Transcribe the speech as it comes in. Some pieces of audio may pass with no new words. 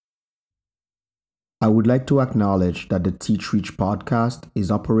I would like to acknowledge that the Teach Reach podcast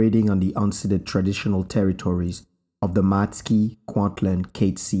is operating on the unceded traditional territories of the Matski, Kwantlen,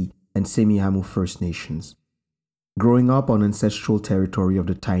 Katzie, and Semiahmoo First Nations. Growing up on ancestral territory of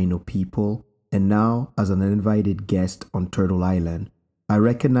the Taino people, and now as an uninvited guest on Turtle Island, I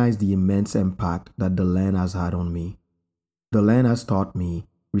recognize the immense impact that the land has had on me. The land has taught me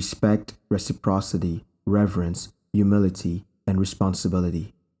respect, reciprocity, reverence, humility, and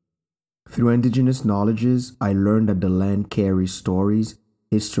responsibility. Through indigenous knowledges, I learned that the land carries stories,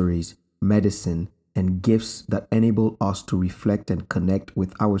 histories, medicine, and gifts that enable us to reflect and connect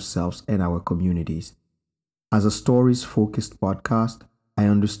with ourselves and our communities. As a stories-focused podcast, I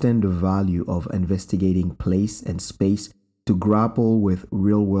understand the value of investigating place and space to grapple with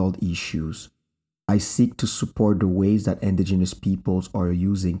real-world issues. I seek to support the ways that indigenous peoples are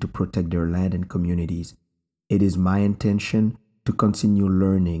using to protect their land and communities. It is my intention to continue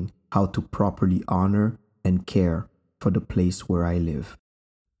learning how to properly honor and care for the place where I live.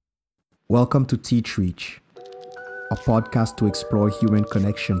 Welcome to Teach Reach, a podcast to explore human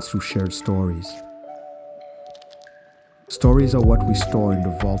connections through shared stories. Stories are what we store in the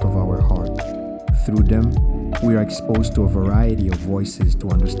vault of our heart. Through them, we are exposed to a variety of voices to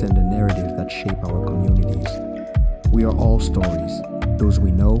understand the narrative that shape our communities. We are all stories, those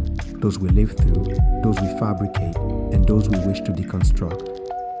we know, those we live through, those we fabricate, and those we wish to deconstruct.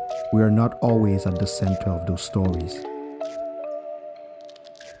 We are not always at the center of those stories.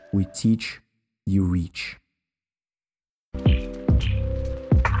 We teach, you reach.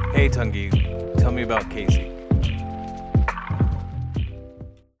 Hey Tungi, tell me about Casey.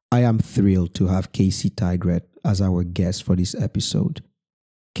 I am thrilled to have Casey Tygrett as our guest for this episode.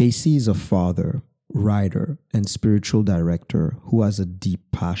 Casey is a father, writer, and spiritual director who has a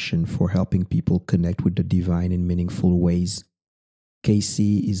deep passion for helping people connect with the divine in meaningful ways.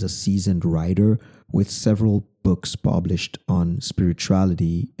 Casey is a seasoned writer with several books published on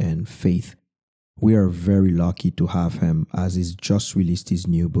spirituality and faith. We are very lucky to have him as he's just released his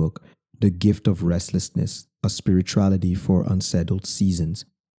new book, The Gift of Restlessness, A Spirituality for Unsettled Seasons.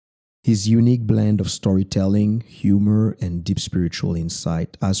 His unique blend of storytelling, humor, and deep spiritual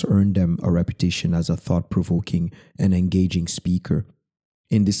insight has earned him a reputation as a thought-provoking and engaging speaker.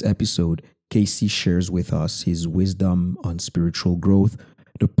 In this episode, Casey shares with us his wisdom on spiritual growth,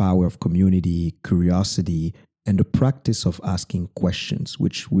 the power of community, curiosity, and the practice of asking questions,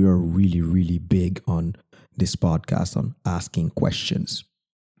 which we are really big on this podcast, on asking questions.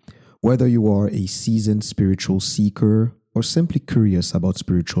 Whether you are a seasoned spiritual seeker or simply curious about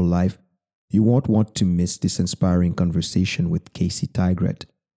spiritual life, you won't want to miss this inspiring conversation with Casey Tygrett.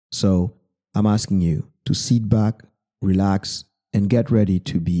 So, I'm asking you to sit back, relax, and get ready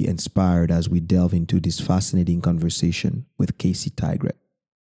to be inspired as we delve into this fascinating conversation with Casey Tygrett.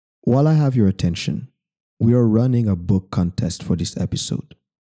 While I have your attention, we are running a book contest for this episode.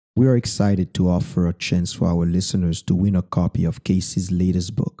 We are excited to offer a chance for our listeners to win a copy of Casey's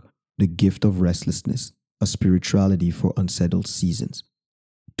latest book, The Gift of Restlessness, A Spirituality for Unsettled Seasons.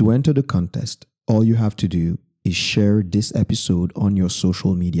 To enter the contest, all you have to do is share this episode on your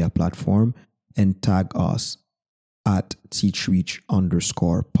social media platform and tag us at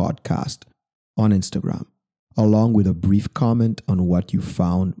teachreach_podcast on Instagram, along with a brief comment on what you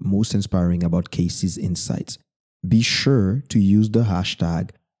found most inspiring about Casey's insights. Be sure to use the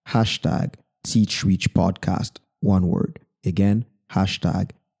hashtag teachreachpodcast, one word. Again,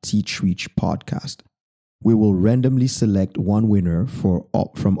 hashtag teachreachpodcast. We will randomly select one winner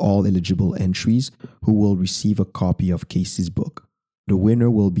from all eligible entries who will receive a copy of Casey's book. The winner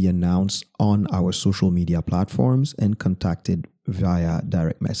will be announced on our social media platforms and contacted via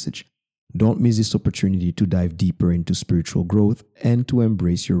direct message. Don't miss this opportunity to dive deeper into spiritual growth and to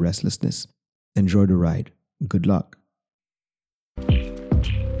embrace your restlessness. Enjoy the ride. Good luck.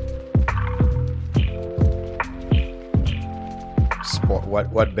 Sport.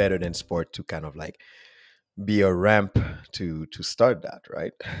 What better than sport to kind of like be a ramp to start that,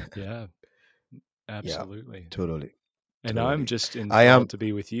 right? Yeah, absolutely. Yeah, totally. And Totally. I'm just I am. enthralled to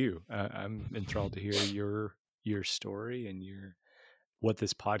be with you. I'm enthralled to hear your story and what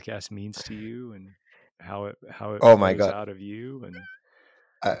this podcast means to you and how it Oh my flows God. out of you. And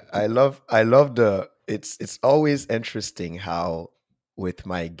I love the. It's always interesting how with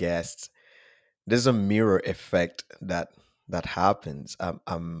my guests there's a mirror effect that happens.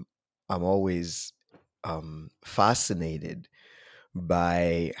 I'm always fascinated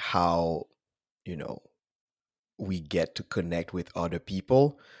by how you know we get to connect with other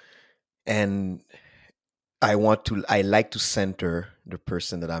people, and I like to center the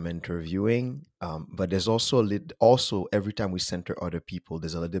person that I'm interviewing, but there's also every time we center other people,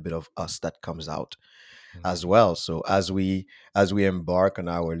 there's a little bit of us that comes out as Mhm. well. So as we embark on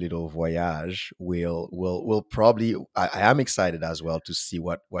our little voyage, we'll probably I am excited as well to see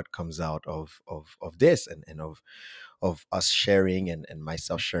what comes out of this, and of us sharing, and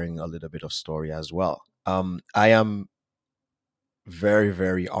myself sharing a little bit of story as well. I am very,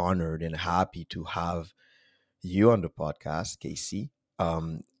 very honored and happy to have you on the podcast, Casey.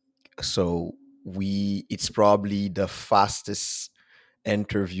 Um, so we it's probably the fastest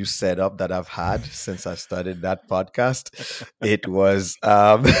interview setup that I've had since I started that podcast. It was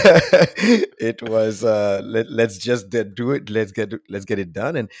let's just do it. Let's get it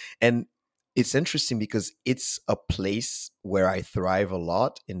done. And it's interesting because it's a place where I thrive a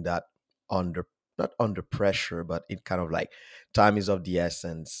lot, in that, under not under pressure, but it kind of like, time is of the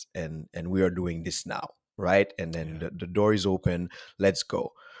essence, and we are doing this now, right? And then Yeah. the door is open. Let's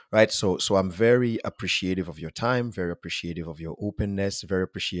go, right? So I'm very appreciative of your time, very appreciative of your openness, very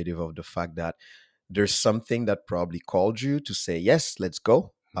appreciative of the fact that there's something that probably called you to say yes, let's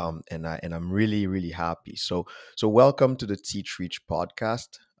go. Mhm. And I'm really, really happy. So welcome to the Teach Reach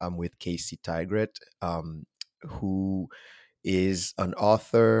podcast. I'm with Casey Tygrett, who is an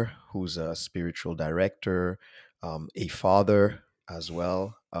author, who's a spiritual director, a father as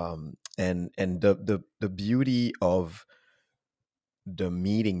well. And the beauty of the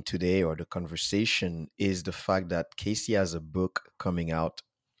meeting today, or the conversation, is the fact that Casey has a book coming out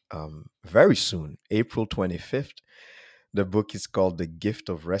very soon, April 25th. The book is called The Gift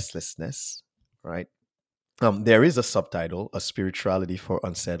of Restlessness, right? There is a subtitle, A Spirituality for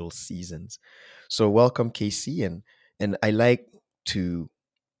Unsettled Seasons. So welcome, Casey, and I like to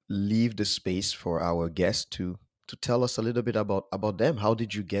leave the space for our guests to tell us a little bit about them. How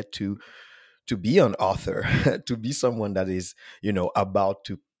did you get to be an author, to be someone that is, about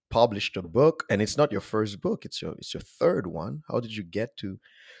to publish the book, and it's not your first book, it's your third one. How did you get to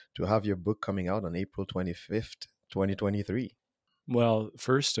have your book coming out on April 25th, 2023? Well,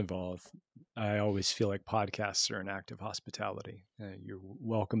 first of all, I always feel like podcasts are an act of hospitality. You're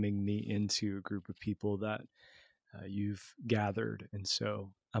welcoming me into a group of people that you've gathered. And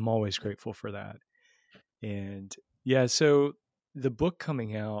so I'm always grateful for that. And yeah, so the book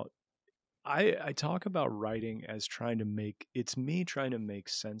coming out, I talk about writing as it's me trying to make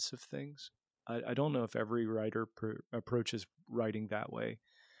sense of things. I don't know if every writer approaches writing that way,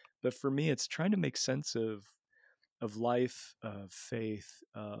 but for me, it's trying to make sense of life, of faith,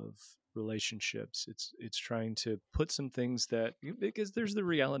 of relationships. It's trying to put some things that, because there's the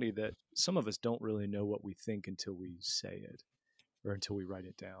reality that some of us don't really know what we think until we say it, or until we write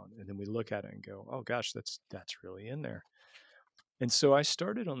it down, and then we look at it and go, "Oh gosh, that's really in there." And so I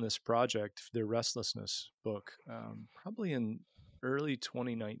started on this project, the Restlessness book, probably in early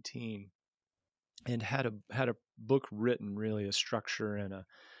 2019, and had a book written, really a structure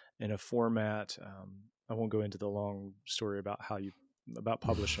and a format. I won't go into the long story about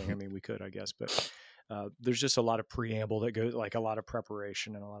publishing. I mean, we could, I guess, but there's just a lot of preamble that goes, like a lot of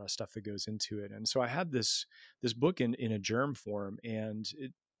preparation and a lot of stuff that goes into it. And so I had this book in a germ form, and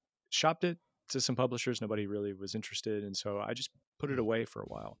shopped it to some publishers. Nobody really was interested, and so I just put it away for a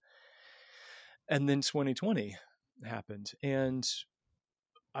while. And then 2020 happened, and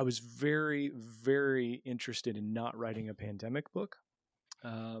I was very, very interested in not writing a pandemic book,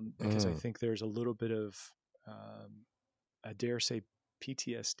 because I Mm, think there's a little bit of, I dare say,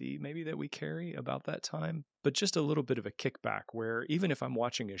 PTSD maybe that we carry about that time, but just a little bit of a kickback where even if I'm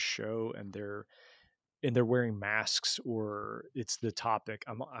watching a show and they're wearing masks, or it's the topic,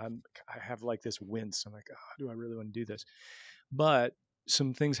 I have like this wince. I'm like, oh, do I really want to do this? But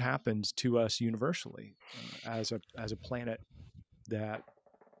some things happened to us universally, as a planet, that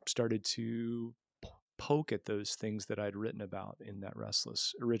started to poke at those things that I'd written about in that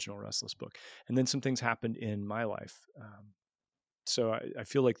original Restless book. And then some things happened in my life. So I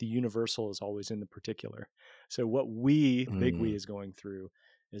feel like the universal is always in the particular. So what big we, mm, is going through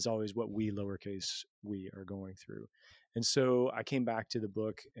is always what we, lowercase we, are going through. And so I came back to the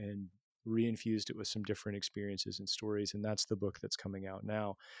book and reinfused it with some different experiences and stories. And that's the book that's coming out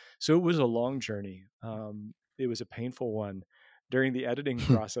now. So it was a long journey. It was a painful one. During the editing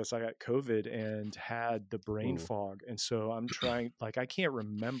process, I got COVID and had the brain ooh, fog. And so I'm trying, like, I can't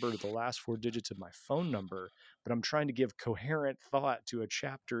remember the last four digits of my phone number, but I'm trying to give coherent thought to a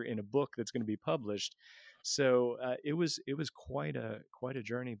chapter in a book that's going to be published. So it was quite a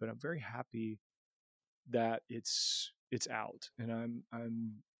journey, but I'm very happy that it's out, and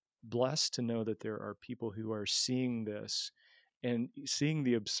I'm blessed to know that there are people who are seeing this and seeing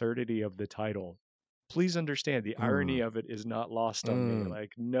the absurdity of the title, please understand the irony Mm, of it is not lost on me. mm,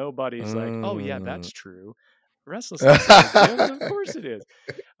 Like nobody's like, oh yeah, mm. that's true. Restlessness is a gift. Of course it is.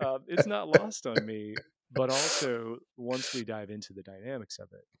 It's not lost on me. But also, once we dive into the dynamics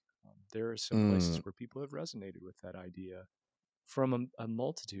of it, there are some places Mm. where people have resonated with that idea from a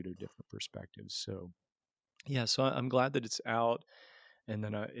multitude of different perspectives. So yeah, so I'm glad that it's out, and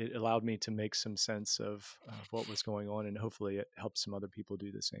then it allowed me to make some sense of what was going on, and hopefully it helps some other people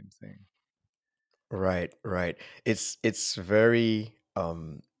do the same thing. Right, right. It's very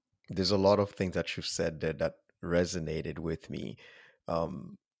there's a lot of things that you've said there that resonated with me.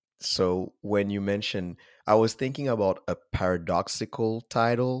 Um so when you mentioned, I was thinking about a paradoxical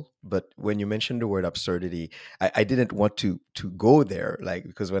title, but when you mentioned the word absurdity, I didn't want to go there, like,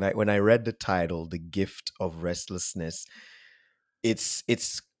 because when I read the title, The Gift of Restlessness,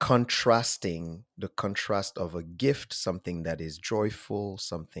 it's contrasting the contrast of a gift, something that is joyful,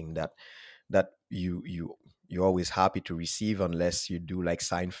 something that you're always happy to receive, unless you do like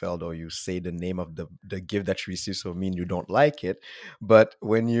Seinfeld, or you say the name of the gift that you receive, so mean you don't like it. But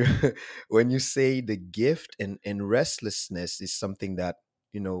when you when you say the gift, and restlessness is something that,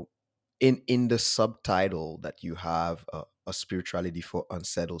 you know, in the subtitle that you have, a spirituality for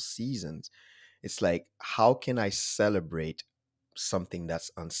unsettled seasons, it's like, how can I celebrate something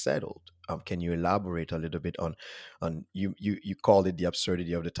that's unsettled? Can you elaborate a little bit on you called it the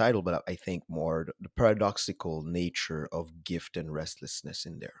absurdity of the title, but I think more the paradoxical nature of gift and restlessness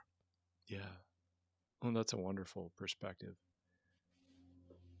in there. Yeah. Well, that's a wonderful perspective.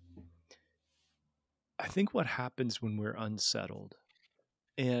 I think what happens when we're unsettled,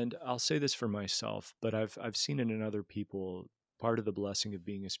 and I'll say this for myself, but I've seen it in other people. Part of the blessing of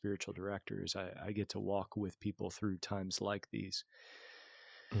being a spiritual director is I get to walk with people through times like these.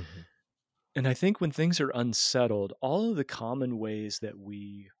 Hmm. And I think when things are unsettled, all of the common ways that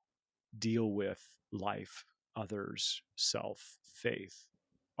we deal with life, others, self, faith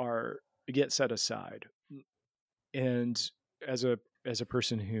are get set aside. And as a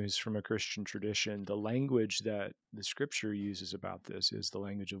person who's from a Christian tradition, the language that the scripture uses about this is the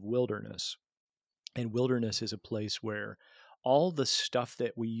language of wilderness. And wilderness is a place where all the stuff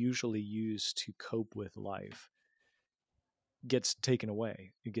that we usually use to cope with life gets taken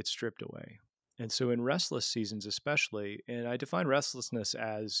away, it gets stripped away. And so in restless seasons, especially, and I define restlessness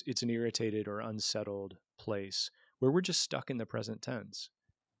as it's an irritated or unsettled place where we're just stuck in the present tense.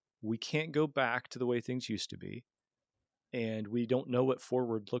 We can't go back to the way things used to be, and we don't know what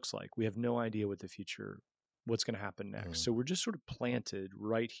forward looks like. We have no idea what the future, what's going to happen next. Mm, So we're just sort of planted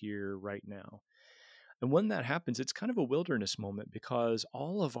right here, right now. And when that happens, it's kind of a wilderness moment because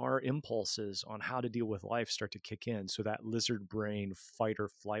all of our impulses on how to deal with life start to kick in. So that lizard brain fight or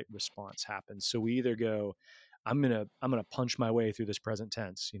flight response happens. So we either go, I'm gonna punch my way through this present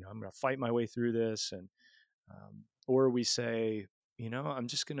tense. I'm gonna fight my way through this, and or we say, I'm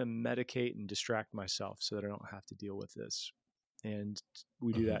just gonna medicate and distract myself so that I don't have to deal with this. And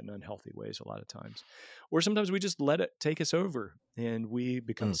we do mhm, that in unhealthy ways a lot of times. Or sometimes we just let it take us over and we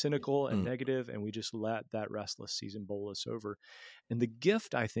become mm, cynical and mm, negative, and we just let that restless season bowl us over. And the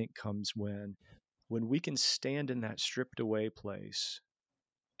gift, I think, comes when we can stand in that stripped away place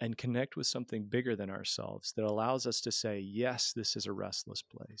and connect with something bigger than ourselves that allows us to say, yes, this is a restless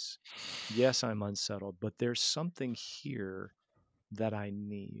place. Yes, I'm unsettled, but there's something here that I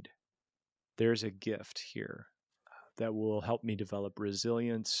need. There's a gift here that will help me develop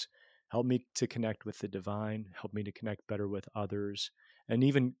resilience, help me to connect with the divine, help me to connect better with others, and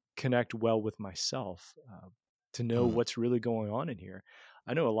even connect well with myself, to know mm, what's really going on in here.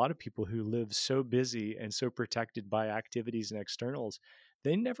 I know a lot of people who live so busy and so protected by activities and externals,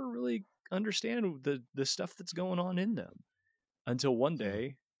 they never really understand the stuff that's going on in them until one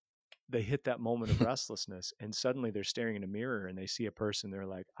day they hit that moment of restlessness, and suddenly they're staring in a mirror and they see a person. They're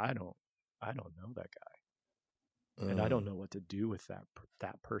like, I don't know that guy, and I don't mm, know what to do with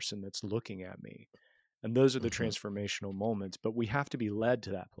that person that's looking at me. And those are the mhm. transformational moments, but we have to be led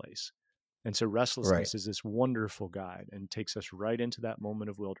to that place. And so Right. restlessness is this wonderful guide and takes us right into that moment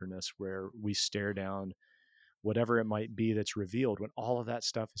of wilderness where we stare down whatever it might be that's revealed when all of that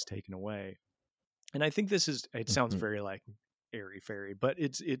stuff is taken away. And I think it sounds Mhm, very like airy fairy, but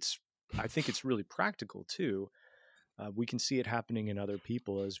it's I think it's really practical too. We can see it happening in other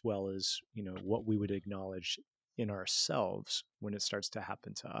people as well as what we would acknowledge in ourselves when it starts to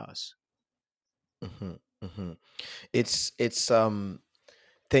happen to us. mhm, mhm. It's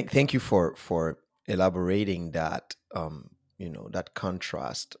thank you for elaborating that, that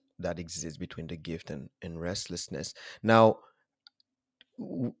contrast that exists between the gift and restlessness. Now,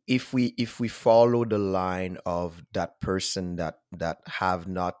 if we follow the line of that person that have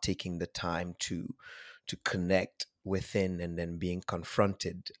not taken the time to connect within, and then being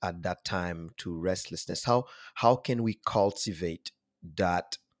confronted at that time to restlessness, how can we cultivate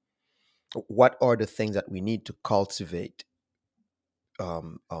that? What are the things that we need to cultivate,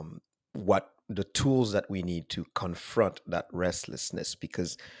 what the tools that we need to confront that restlessness?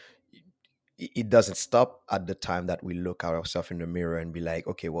 Because it doesn't stop at the time that we look at ourselves in the mirror and be like,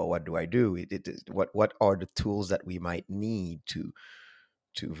 okay, well, what do I do? What are the tools that we might need to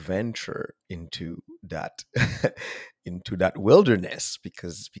venture into that into that wilderness?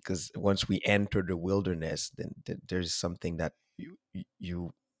 Because once we enter the wilderness, then there's something that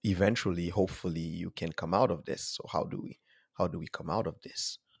you eventually, hopefully, you can come out of this. So how do we come out of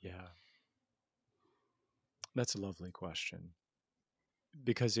this? Yeah, that's a lovely question,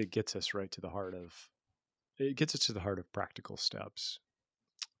 because it gets us right to the heart of practical steps.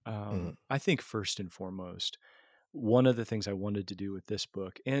 Mm, I think first and foremost, one of the things I wanted to do with this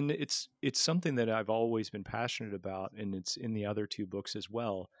book, and it's something that I've always been passionate about, and it's in the other two books as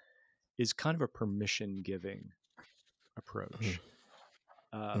well, is kind of a permission giving mm, approach.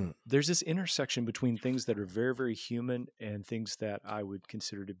 mm, There's this intersection between things that are very, very human and things that I would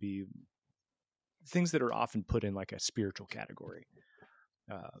consider to be things that are often put in like a spiritual category.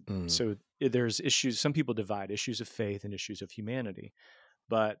 mm, So there's issues. Some people divide issues of faith and issues of humanity,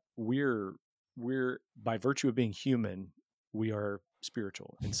 but we're by virtue of being human, we are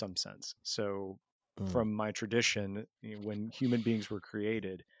spiritual in some sense. So mm, from my tradition, when human beings were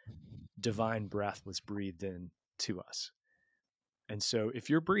created, divine breath was breathed in to us. And so if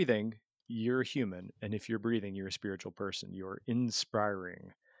you're breathing, you're a human. And if you're breathing, you're a spiritual person. You're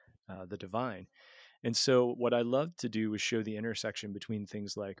inspiring the divine. And so what I love to do is show the intersection between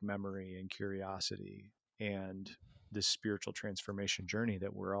things like memory and curiosity and this spiritual transformation journey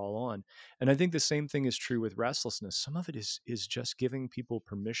that we're all on. And I think the same thing is true with restlessness. Some of it is just giving people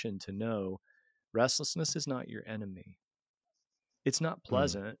permission to know restlessness is not your enemy. It's not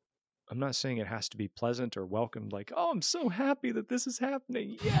mm, pleasant. I'm not saying it has to be pleasant or welcomed, like, oh, I'm so happy that this is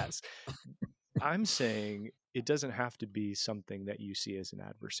happening. Yes. I'm saying it doesn't have to be something that you see as an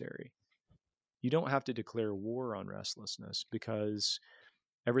adversary. You don't have to declare war on restlessness, because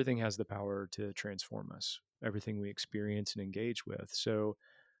everything has the power to transform us, everything we experience and engage with. So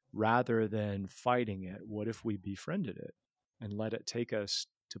rather than fighting it, what if we befriended it and let it take us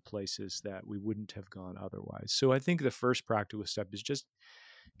to places that we wouldn't have gone otherwise? So I think the first practical step is just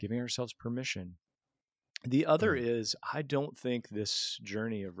giving ourselves permission. The other mm, is, I don't think this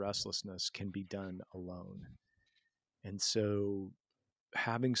journey of restlessness can be done alone. And so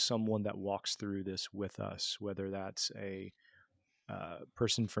having someone that walks through this with us, whether that's a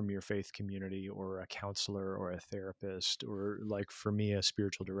person from your faith community or a counselor or a therapist, or like for me, a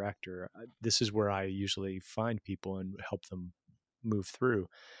spiritual director, this is where I usually find people and help them move through.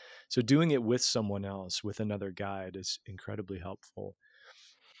 So doing it with someone else, with another guide, is incredibly helpful.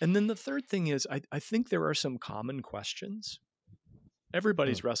 And then the third thing is, I think there are some common questions.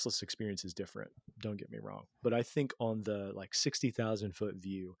 mm, Everybody's restless experience is different, don't get me wrong, but I think on the like 60,000 foot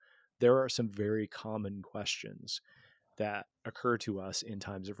view, there are some very common questions that occur to us in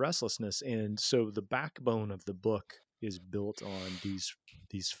times of restlessness. And so the backbone of the book is built on these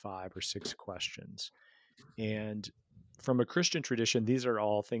 5 or 6 questions. And from a Christian tradition, these are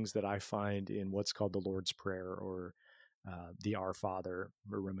all things that I find in what's called the Lord's Prayer, or the Our Father,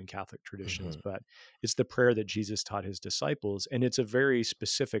 or Roman Catholic traditions. mhm, But it's the prayer that Jesus taught his disciples, and it's a very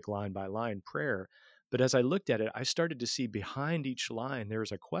specific line by line prayer. But as I looked at it, I started to see behind each line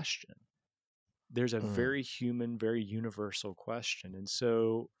there's a question. There's a mm, very human, very universal question. And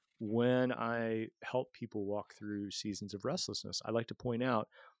so when I help people walk through seasons of restlessness, I like to point out,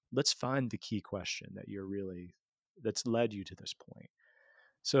 let's find the key question that's led you to this point.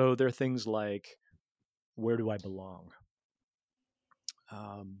 So there are things like, where do I belong?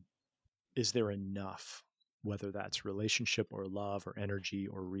 Um, is there enough? Whether that's relationship or love or energy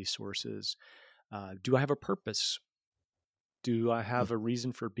or resources. Do I have a purpose? Do I mm, have a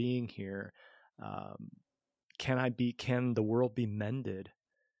reason for being here? Um, can the world be mended?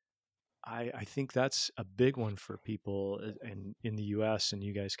 I think that's a big one for people, and in the US, and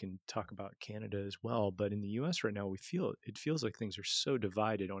you guys can talk about Canada as well. But in the US right now, it feels like things are so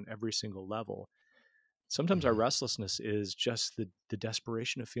divided on every single level. Sometimes our mhm, restlessness is just the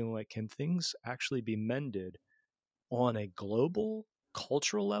desperation of feeling like, can things actually be mended on a global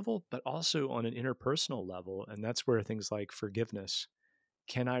cultural level, but also on an interpersonal level? And that's where things like forgiveness,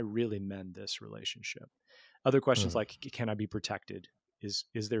 can I really mend this relationship? Other questions mm, like, can I be protected? Is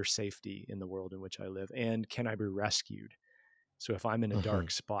there safety in the world in which I live? And can I be rescued? So if I'm in a Mm-hmm.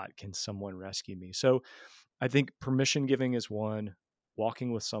 dark spot, can someone rescue me? So I think permission giving is one,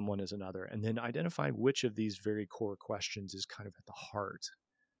 walking with someone is another, and then identifying which of these very core questions is kind of at the heart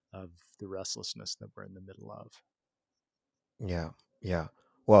of the restlessness that we're in the middle of. Yeah, yeah.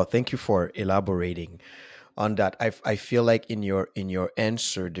 Well, thank you for elaborating on that. I feel like in your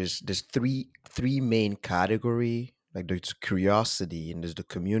answer, there's three main category. Like there's curiosity and there's the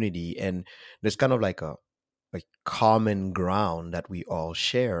community and there's kind of like a common ground that we all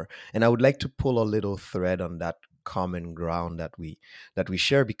share. And I would like to pull a little thread on that common ground that we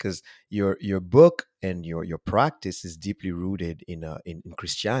share because your book and your practice is deeply rooted in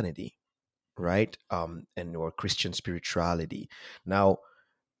Christianity, right? And or Christian spirituality. Now,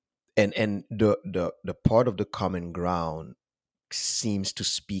 and the part of the common ground seems to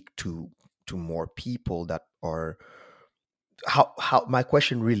speak to more people that are how my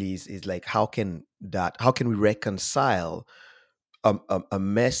question really is like how can we reconcile a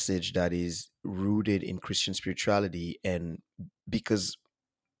message that is rooted in Christian spirituality, and because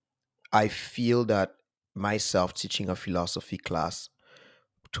I feel that myself teaching a philosophy class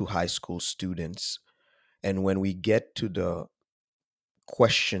to high school students, and when we get to the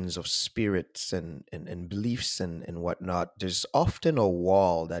questions of spirits and beliefs and whatnot, there's often a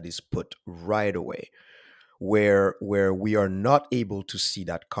wall that is put right away where we are not able to see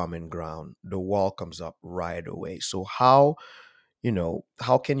that common ground. The wall comes up right away. So how,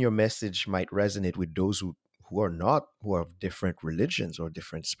 how can your message might resonate with those who are not, who have different religions or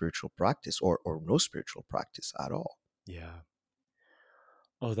different spiritual practice or no spiritual practice at all? Yeah.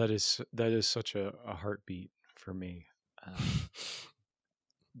 Oh, that is such a heartbeat for me,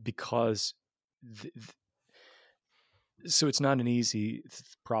 because th- th- so it's not an easy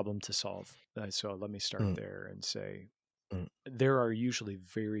problem to solve. So let me start Mm, there and say mm, there are usually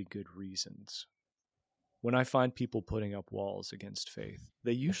very good reasons. When I find people putting up walls against faith,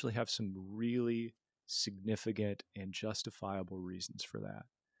 they usually have some really significant and justifiable reasons for that.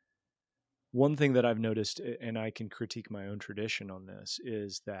 One thing that I've noticed, and I can critique my own tradition on this,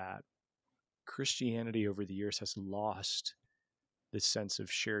 is that Christianity over the years has lost this sense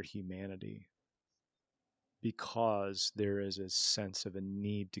of shared humanity because there is a sense of a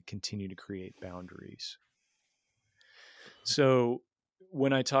need to continue to create boundaries. So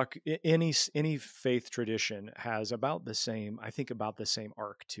when I talk, any faith tradition has about the same, I think about the same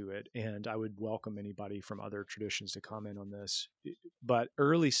arc to it, and I would welcome anybody from other traditions to comment on this. But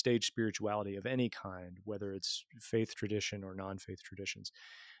early stage spirituality of any kind, whether it's faith tradition or non-faith traditions,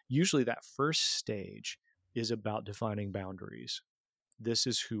 usually that first stage is about defining boundaries. This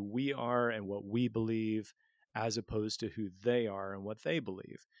is who we are and what we believe, as opposed to who they are and what they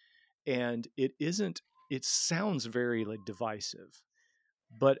believe. And it isn't, it sounds very like divisive,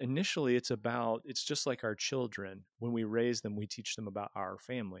 but initially it's just like our children. When we raise them, we teach them about our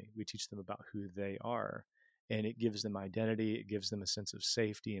family, we teach them about who they are, and it gives them identity, it gives them a sense of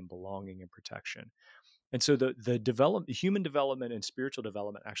safety and belonging and protection. And so the human development and spiritual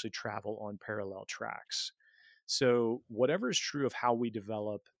development actually travel on parallel tracks. So whatever is true of how we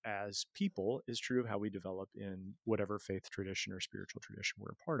develop as people is true of how we develop in whatever faith tradition or spiritual tradition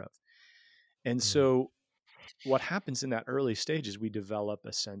we're a part of. And mm, so what happens in that early stage is we develop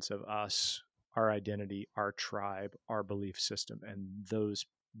a sense of us, our identity, our tribe, our belief system, and those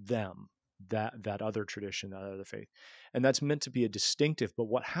them, that other tradition, that other faith. And that's meant to be a distinctive. But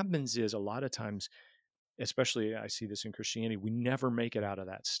what happens is a lot of times, especially I see this in Christianity, we never make it out of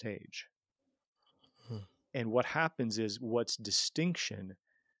that stage. mm, And what happens is what's distinction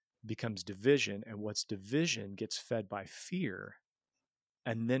becomes division, and what's division gets fed by fear,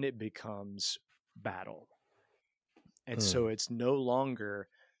 and then it becomes battle. And mm. so it's no longer,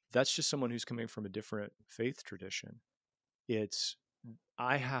 that's just someone who's coming from a different faith tradition. It's,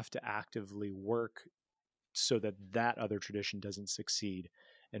 I have to actively work so that that other tradition doesn't succeed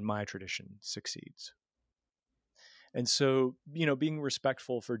and my tradition succeeds. And so, being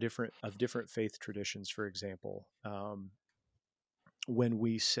respectful for different faith traditions, for example, when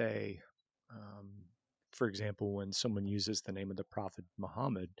we say, um, for example, when someone uses the name of the Prophet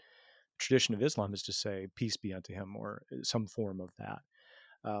Muhammad, tradition of Islam is to say peace be unto him, or some form of that.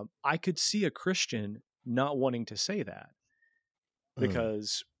 I could see a Christian not wanting to say that, Mm.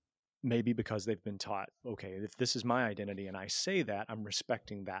 because maybe because they've been taught, okay, if this is my identity and I say that, I'm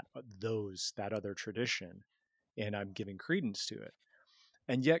respecting that other tradition, and I'm giving credence to it.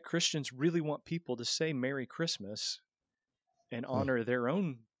 And yet Christians really want people to say Merry Christmas and Mm. honor their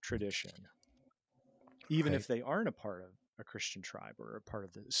own tradition, even Right. if they aren't a part of a Christian tribe or a part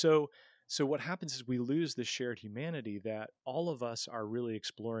of the. So So what happens is we lose the shared humanity that all of us are really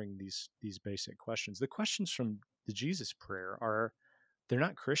exploring these basic questions. The questions from the Jesus prayer they're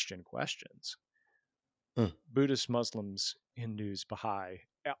not Christian questions. Mm. Buddhists, Muslims, Hindus, Baha'i,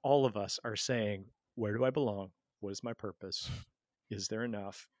 all of us are saying, where do I belong? What is my purpose? Is there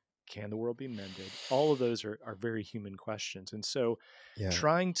enough? Can the world be mended? All of those are very human questions. And so Yeah.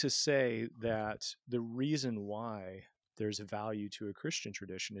 trying to say that the reason why there's a value to a Christian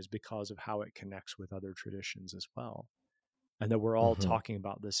tradition is because of how it connects with other traditions as well. And that we're all Mm-hmm. talking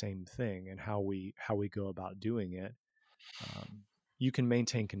about the same thing and how we go about doing it. You can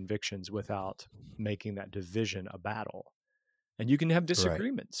maintain convictions without making that division a battle. And you can have Right.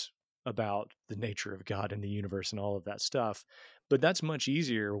 disagreements about the nature of God and the universe and all of that stuff. But that's much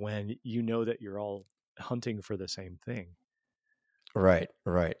easier when you know that you're all hunting for the same thing. Right.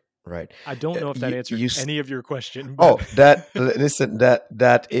 Right. Right. I don't know if that You answered you any of your question, but Oh, listen, that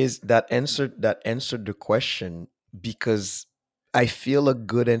answered the question, because I feel a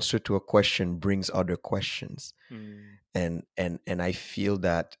good answer to a question brings other questions. Mm, And I feel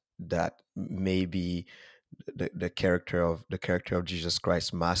that maybe the character of Jesus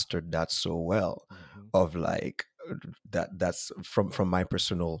Christ mastered that so well, mhm. of like, that's from my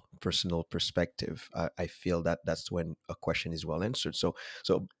personal perspective. I feel that that's when a question is well answered. So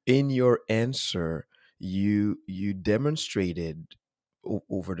in your answer, you demonstrated,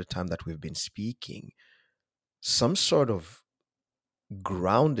 over the time that we've been speaking, some sort of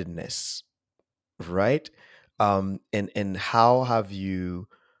groundedness, right? And how have you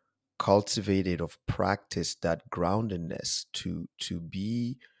cultivated or practiced that groundedness to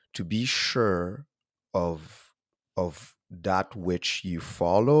be sure of that which you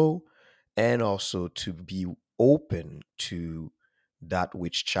follow, and also to be open to that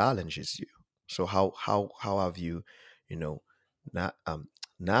which challenges you? So how have you, you know not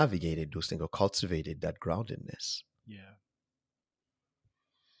navigated those things, or cultivated that groundedness? Yeah.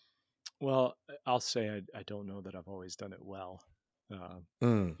 Well, I'll say I don't know that I've always done it well. Uh,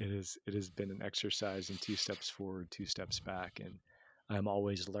 Mm, it has been an exercise in 2 steps forward, 2 steps back, and I'm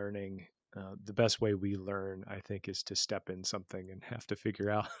always learning. The best way we learn, I think, is to step in something and have to figure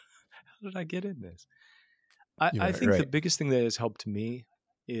out how did I get in this. you're I right, think the right. biggest thing that has helped me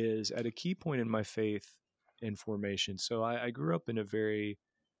is at a key point in my faith and formation. So I grew up in a very,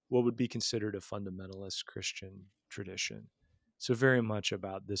 what would be considered a fundamentalist Christian tradition. So very much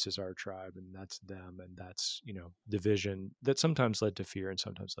about this is our tribe and that's them and that's, division that sometimes led to fear and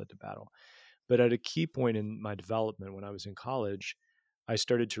sometimes led to battle. But at a key point in my development when I was in college, I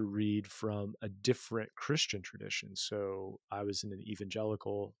started to read from a different Christian tradition. So I was in an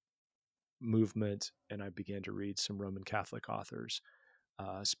evangelical movement, and I began to read some Roman Catholic authors,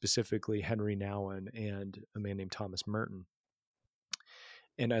 specifically Henry Nouwen and a man named Thomas Merton.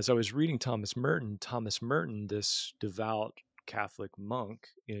 And as I was reading Thomas Merton, this devout Catholic monk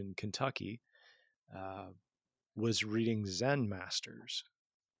in Kentucky, uh, was reading Zen masters.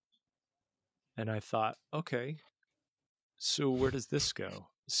 And I thought, okay, so where does this go?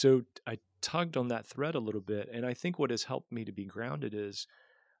 So I tugged on that thread a little bit. And I think what has helped me to be grounded is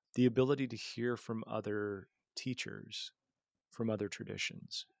the ability to hear from other teachers, from other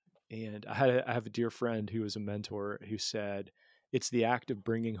traditions. And I have a dear friend who was a mentor who said, it's the act of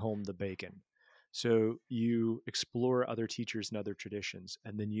bringing home the bacon. So you explore other teachers and other traditions,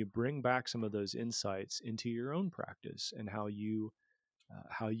 and then you bring back some of those insights into your own practice and how you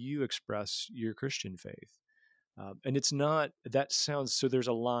express your Christian faith. And it's not that sounds so. There's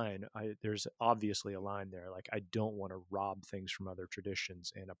a line. There's obviously a line there. Like I don't want to rob things from other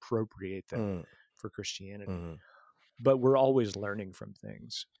traditions and appropriate them Mm, for Christianity, mm, but we're always learning from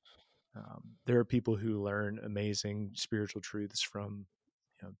things. There are people who learn amazing spiritual truths from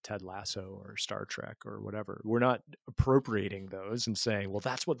Ted Lasso or Star Trek or whatever. We're not appropriating those and saying, well,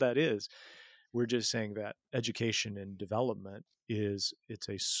 that's what that is. We're just saying that education and development it's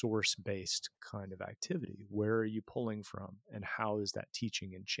a source-based kind of activity. Where are you pulling from and how is that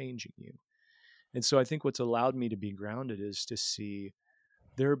teaching and changing you? And so I think what's allowed me to be grounded is to see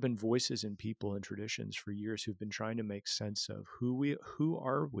there have been voices and people and traditions for years who've been trying to make sense of who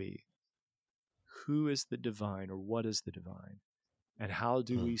are we, who is the divine or what is the divine, and how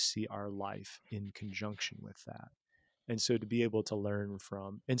do mm, we see our life in conjunction with that. And so to be able to learn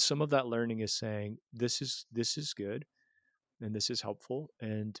from, and some of that learning is saying this is good and this is helpful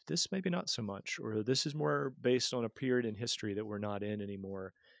and this maybe not so much, or this is more based on a period in history that we're not in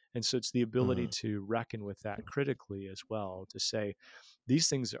anymore. And so it's the ability mm, to reckon with that critically as well, to say these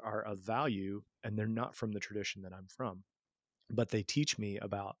things are of value and they're not from the tradition that I'm from, but they teach me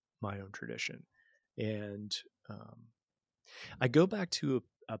about my own tradition. And I go back to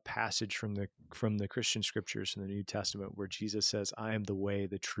a passage from the Christian scriptures in the New Testament where Jesus says, "I am the way,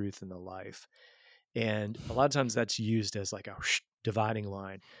 the truth, and the life." And a lot of times that's used as like a dividing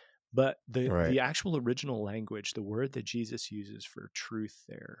line. But Right. the actual original language, the word that Jesus uses for truth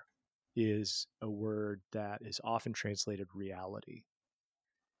there is a word that is often translated reality.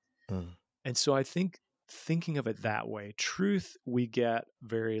 Mm. And so I think thinking of it that way, truth, we get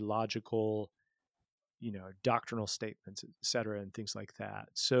very logical, doctrinal statements, et cetera, and things like that.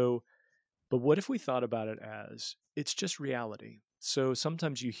 So, but what if we thought about it as it's just reality? So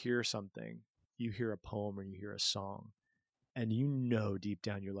sometimes you hear something, you hear a poem or you hear a song, and deep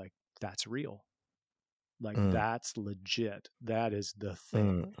down, you're like, that's real. Like, Mm. that's legit. That is the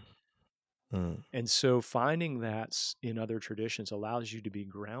thing. Mm. Mm. And so finding that in other traditions allows you to be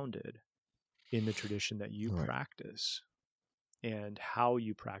grounded in the tradition that you Right. practice and how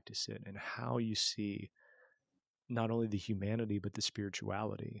you practice it and how you see not only the humanity but the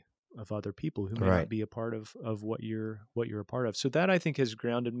spirituality of other people who may not Right. be a part of what you're a part of. So that, I think, has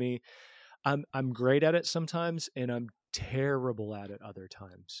grounded me. I'm great at it sometimes, and I'm terrible at it other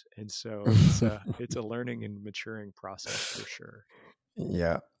times. And so it's a learning and maturing process for sure.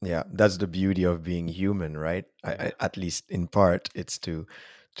 Yeah, yeah. That's the beauty of being human, right? Yeah. At least in part, it's to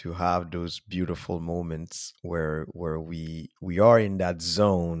have those beautiful moments where we are in that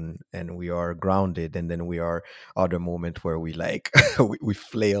zone and we are grounded, and then we are other moment where we like we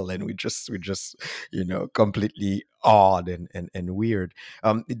flail and we just completely odd and weird.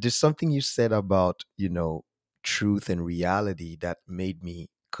 There's something you said about truth and reality that made me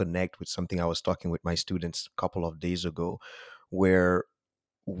connect with something I was talking with my students a couple of days ago, where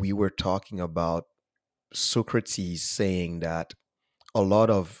we were talking about Socrates saying that a lot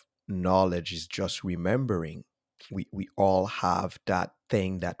of knowledge is just remembering. We all have that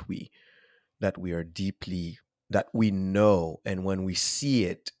thing that we are deeply, that we know, and when we see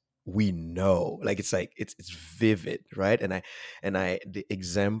it, we know. Like it's vivid, right? And I the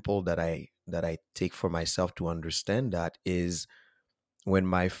example that I take for myself to understand that is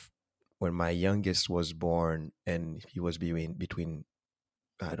when when my youngest was born, and he was between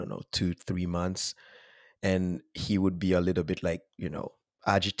I don't know, 2 3 months, and he would be a little bit like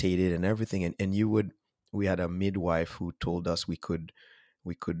agitated and everything, and we had a midwife who told us we could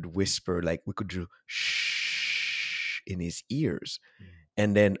whisper, like we could do shh in his ears, Mm.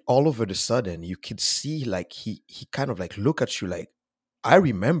 and then all over the sudden you could see like he kind of like look at you like, I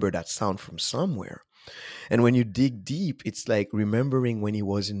remember that sound from somewhere. And when you dig deep, it's like remembering when he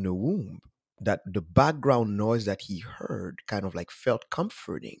was in the womb, that the background noise that he heard kind of like felt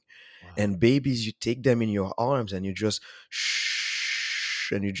comforting. Wow. And babies, you take them in your arms and you just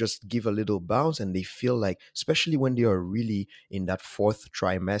shh, and you just give a little bounce, and they feel like, especially when they are really in that fourth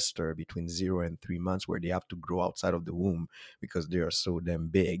trimester between 0 and 3 months, where they have to grow outside of the womb because they are so damn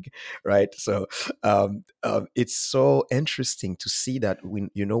big, right? So it's so interesting to see that when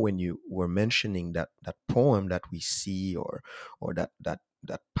you were mentioning that poem that we see, or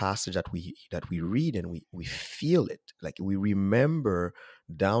that passage that we read, and we feel it, like we remember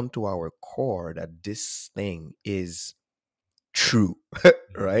down to our core that this thing is true.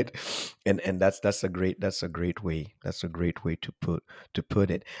 Mm-hmm. Right? And that's a great way to put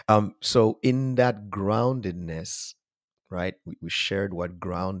it. So in that groundedness, right, we shared what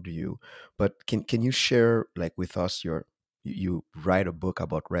ground you, but can you share like with us you write a book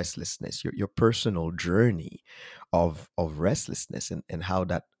about restlessness, your personal journey of restlessness, and how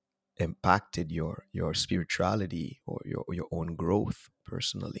that impacted your spirituality, or your own growth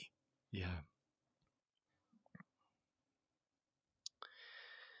personally. Yeah.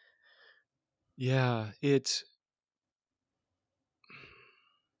 Yeah. It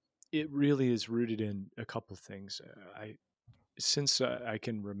really is rooted in a couple things. I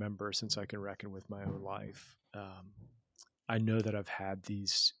can remember, since I can reckon with my own life, I know that I've had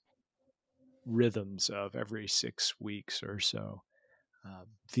these rhythms of every 6 weeks or so,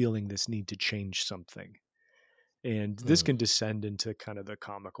 feeling this need to change something. And this Mm. can descend into kind of the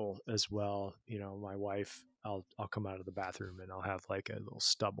comical as well. My wife, I'll come out of the bathroom and I'll have like a little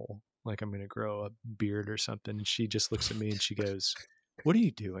stubble, like I'm going to grow a beard or something. And she just looks at me and she goes, "What are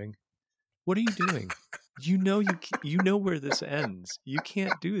you doing? What are you doing? You know where this ends. You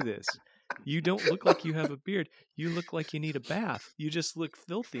can't do this. You don't look like you have a beard. You look like you need a bath. You just look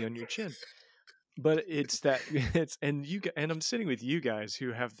filthy on your chin." But it's that it's and I'm sitting with you guys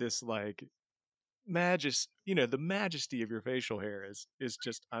who have this like the majesty of your facial hair is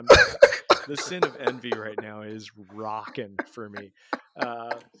just the sin of envy right now is rocking for me.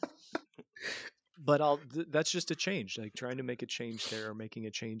 Uh but that's just a change, like trying to make a change there, or making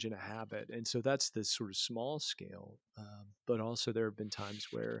a change in a habit. And so that's the sort of small scale. But also there have been times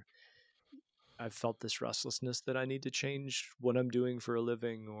where I've felt this restlessness that I need to change what I'm doing for a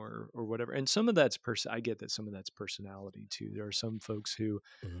living, or whatever. And some of that's I get that some of that's personality too. There are some folks who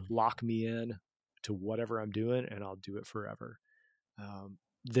Mm-hmm. lock me in to whatever I'm doing, and I'll do it forever.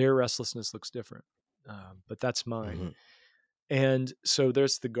 Their restlessness looks different, but that's mine. Mm-hmm. And so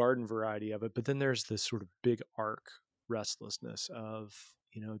there's the garden variety of it, but then there's this sort of big arc restlessness of,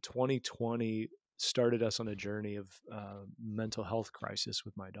 2020 started us on a journey of mental health crisis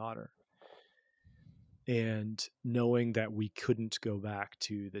with my daughter. And knowing that we couldn't go back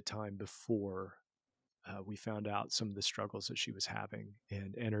to the time before we found out some of the struggles that she was having,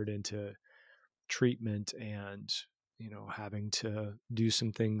 and entered into treatment, and having to do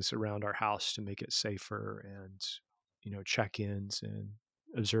some things around our house to make it safer, and check-ins and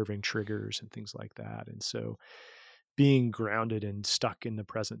observing triggers and things like that. And so being grounded and stuck in the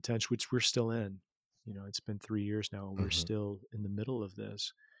present tense, which we're still in, it's been 3 years now, and we're Mm-hmm. still in the middle of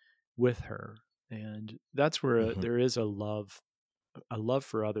this with her. And that's where Mm-hmm. there is a love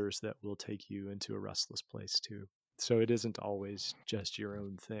for others that will take you into a restless place too. So it isn't always just your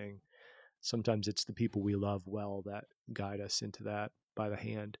own thing. Sometimes it's the people we love well that guide us into that by the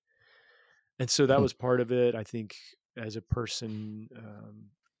hand. And so that was part of it. I think as a person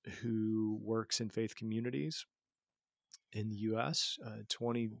who works in faith communities in the U.S.,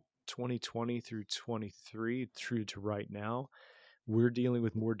 2020 through 23 through to right now, we're dealing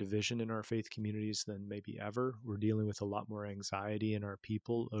with more division in our faith communities than maybe ever. We're dealing with a lot more anxiety in our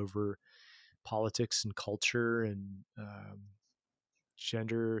people over politics and culture, and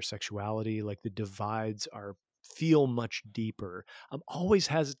gender, sexuality. Like the divides feel much deeper. I'm always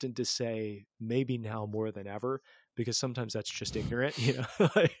hesitant to say maybe now more than ever, because sometimes that's just ignorant.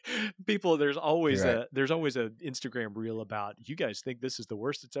 Like people, there's always Right. a Instagram reel about, you guys think this is the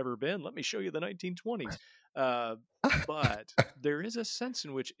worst it's ever been. Let me show you the 1920s. But there is a sense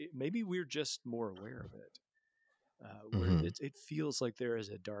in which maybe we're just more aware of it. Where Mm-hmm. it feels like there is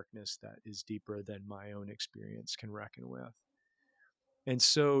a darkness that is deeper than my own experience can reckon with. And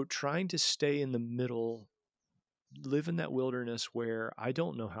so trying to stay in the middle, live in that wilderness where I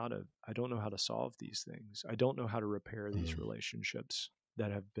don't know how to solve these things. I don't know how to repair these Mm-hmm. relationships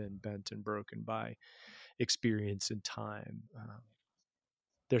that have been bent and broken by experience and time.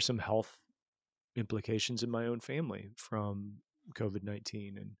 There's some health implications in my own family from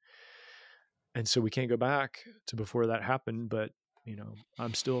COVID-19, and so we can't go back to before that happened, but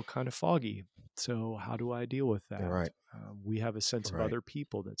I'm still kind of foggy. So how do I deal with that? Right. We have a sense of Right. other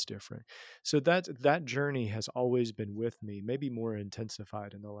people that's different. So that journey has always been with me, maybe more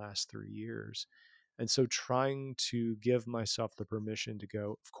intensified in the last 3 years. And so trying to give myself the permission to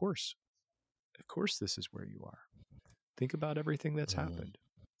go, of course, this is where you are. Think about everything that's Mm-hmm. happened,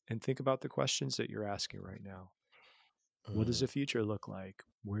 and think about the questions that you're asking right now. What does Mm-hmm. the future look like?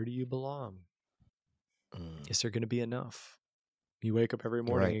 Where do you belong? Mm-hmm. Is there going to be enough? You wake up every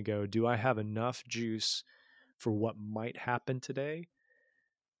morning Right. and go, do I have enough juice for what might happen today?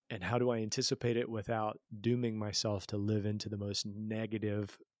 And how do I anticipate it without dooming myself to live into the most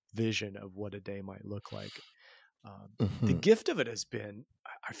negative vision of what a day might look like? The Mm-hmm. gift of it has been,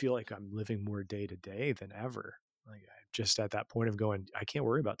 I feel like I'm living more day to day than ever. Like I'm just at that point of going, I can't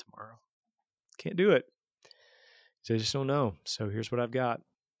worry about tomorrow. Can't do it. So I just don't know. So here's what I've got.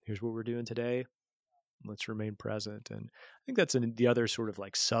 Here's what we're doing today. Let's remain present. And I think that's the other sort of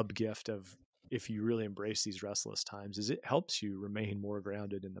like sub gift of, if you really embrace these restless times, is it helps you remain more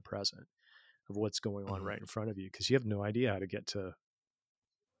grounded in the present of what's going on Mm-hmm. right in front of you, because you have no idea how to get to,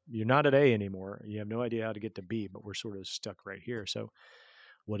 you're not at A anymore, you have no idea how to get to B, but we're sort of stuck right here. So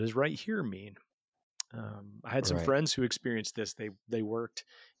what does right here mean? I had some Right. friends who experienced this. They worked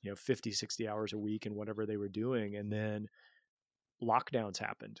 50, 60 hours a week and whatever they were doing, and then lockdowns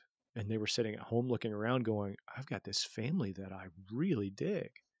happened, and they were sitting at home looking around going, I've got this family that I really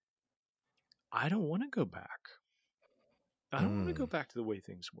dig. I don't want to go back. I don't want to go Mm. back to the way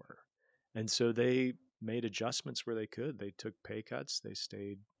things were. And so they made adjustments where they could. They took pay cuts.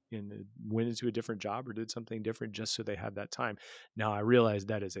 They went into a different job or did something different just so they had that time. Now I realize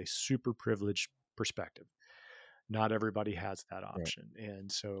that is a super privileged perspective. Not everybody has that Right. option. And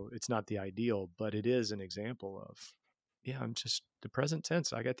so it's not the ideal, but it is an example of, yeah, I'm just the present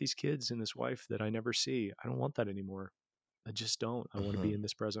tense. I got these kids and this wife that I never see. I don't want that anymore. I just don't. I want to Mm-hmm. be in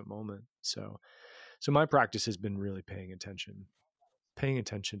this present moment. So my practice has been really paying attention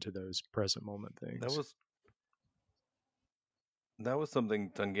to those present moment That things. was that was something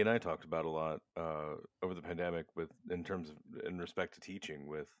Tangi and I talked about a lot over the pandemic, in respect to teaching,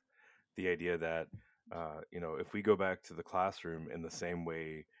 with the idea that if we go back to the classroom in the same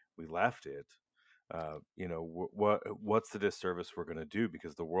way we left it, what's the disservice we're going to do,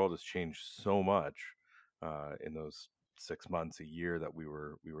 because the world has changed so much in those 6 months, a year that we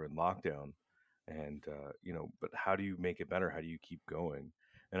were in lockdown. And but how do you make it better? How do you keep going?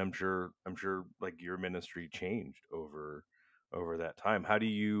 And I'm sure like your ministry changed over that time. How do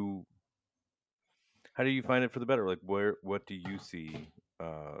you find it for the better? Like, what do you see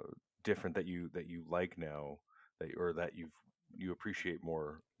uh different that you like now, that you appreciate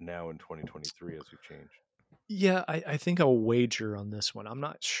more now in 2023 as we've changed? Yeah, I think I'll wager on this one. I'm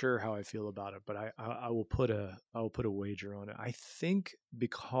not sure how I feel about it, but I will put a wager on it. I think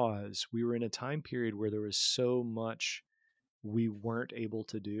because we were in a time period where there was so much we weren't able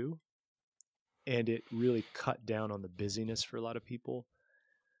to do, and it really cut down on the busyness for a lot of people,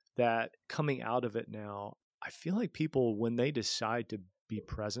 that coming out of it now, I feel like people, when they decide to be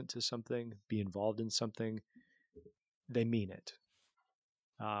present to something, be involved in something, they mean it.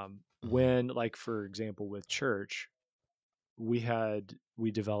 Mhm. When, like, for example, with church, we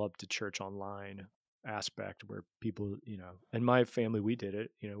developed a church online aspect where people, and my family, we did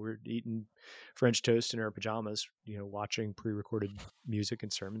it, we're eating French toast in our pajamas, watching pre-recorded music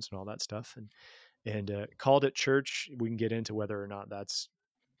and sermons and all that stuff, and called it church. We can get into whether or not that's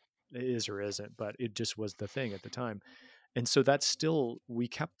is or isn't, but it just was the thing at the time. And so that's still, we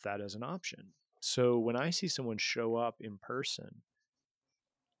kept that as an option. So when I see someone show up in person,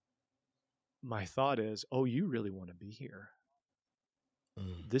 my thought is, oh, you really want to be here.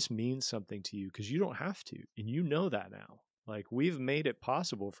 Mm. This means something to you because you don't have to. And you know that now. Like, we've made it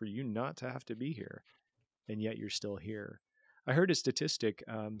possible for you not to have to be here. And yet you're still here. I heard a statistic.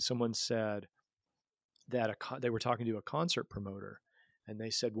 Someone said that they were talking to a concert promoter, and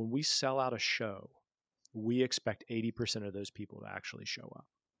they said, when we sell out a show, we expect 80% of those people to actually show up.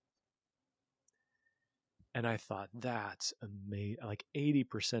 And I thought, that's amazing. Like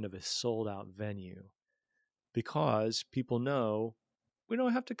 80% of a sold out venue, because people know we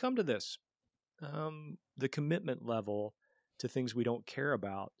don't have to come to this. The commitment level to things we don't care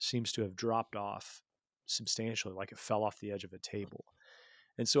about seems to have dropped off substantially, like it fell off the edge of a table.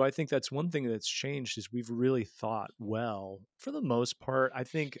 And so I think that's one thing that's changed, is we've really thought, well, for the most part. I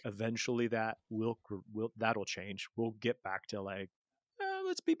think eventually that'll change. We'll get back to like,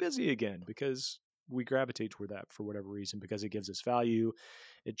 let's be busy again, because we gravitate toward that for whatever reason, because it gives us value,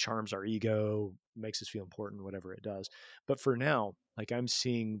 it charms our ego, makes us feel important, whatever it does. But for now, like, I'm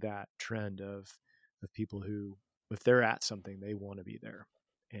seeing that trend of people who, if they're at something, they want to be there.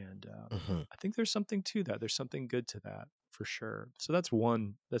 And Mhm. I think there's something to that. There's something good to that for sure. So that's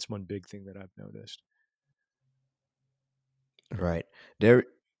one big thing that I've noticed. Right. There.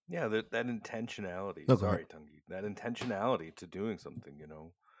 Yeah, that intentionality. No, go ahead. Sorry, Tungi. That intentionality to doing something.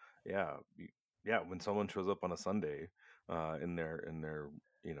 Yeah, yeah. When someone shows up on a Sunday, in their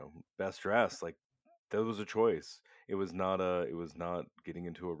best dress, like, that was a choice. It was not getting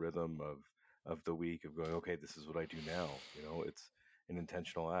into a rhythm of the week of going, okay, this is what I do now. It's an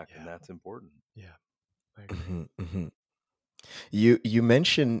intentional act, and Yeah. that's important. Yeah. I agree. Mhm, mhm. You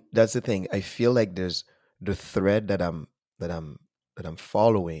mentioned, that's the thing. I feel like there's the thread that I'm that I'm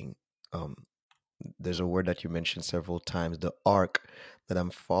following. Um, there's a word that you mentioned several times. The arc that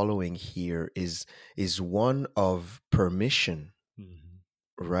I'm following here is one of permission, Mm-hmm.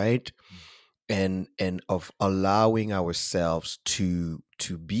 right? And of allowing ourselves to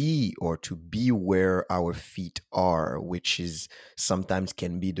be where our feet are, which is sometimes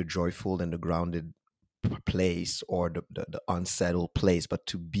can be the joyful and the grounded place, or the unsettled place, but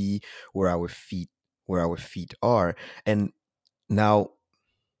to be where our feet are. And now,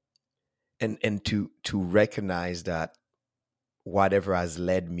 and to recognize that whatever has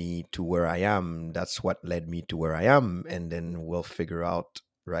led me to where I am, that's what led me to where I am, and then we'll figure out,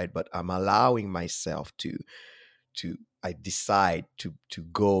 right? But I'm allowing myself to I decide to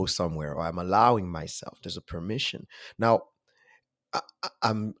go somewhere, or I'm allowing myself. There's a permission. Now,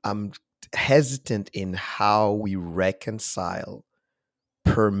 I'm hesitant in how we reconcile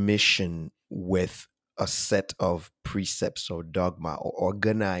permission with a set of precepts or dogma, or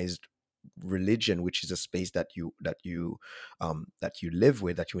organized religion, which is a space that you live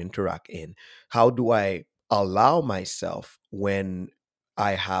with, that you interact in. How do I allow myself when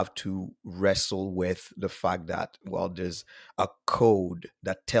I have to wrestle with the fact that, well, there's a code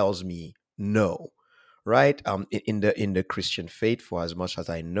that tells me no, right? In the Christian faith, for as much as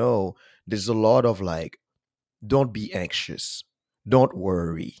I know, there's a lot of like, don't be anxious, don't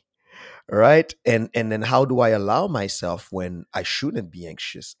worry, right? And then how do I allow myself when I shouldn't be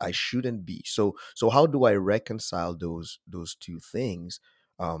anxious, I shouldn't be? So how do I reconcile those two things?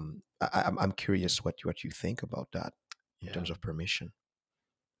 I'm curious what you think about that in Yeah, terms of permission.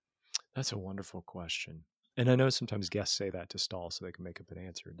 that's a wonderful question. And I know sometimes guests say that to stall so they can make up an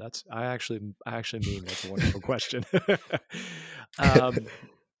answer. I actually mean that's a wonderful question. um,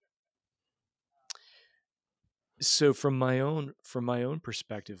 so from my own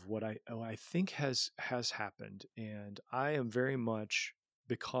perspective, what I think has happened, and I am very much,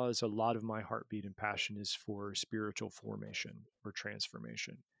 because a lot of my heartbeat and passion is for spiritual formation or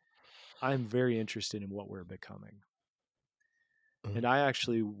transformation. I'm very interested in what we're becoming. And I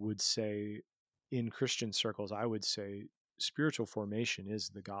actually would say, in Christian circles, I would say spiritual formation is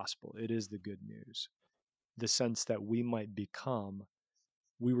the gospel. It is the good news. The sense that we were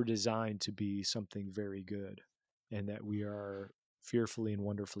designed to be something very good, and that we are fearfully and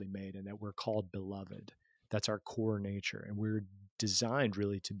wonderfully made, and that we're called beloved. That's our core nature. And we're designed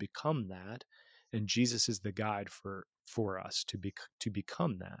really to become that. And Jesus is the guide for us to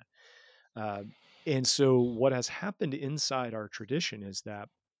become that. And so what has happened inside our tradition is that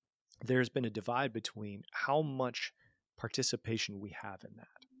there's been a divide between how much participation we have in that.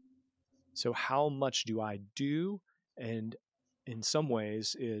 So how much do I do? And in some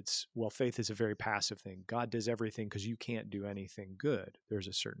ways it's, well, faith is a very passive thing. God does everything because you can't do anything good. There's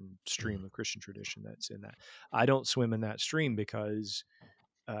a certain stream of Christian tradition that's in that. I don't swim in that stream because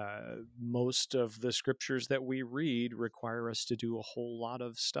most of the scriptures that we read require us to do a whole lot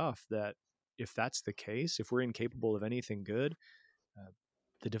of stuff that, if that's the case, if we're incapable of anything good,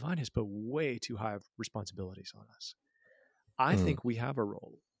 the divine has put way too high of responsibilities on us. I think we have a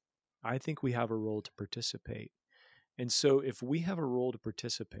role. I think we have a role to participate. And so if we have a role to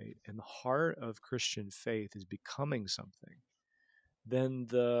participate and the heart of Christian faith is becoming something, then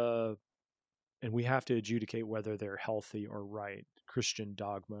and we have to adjudicate whether they're healthy or right, Christian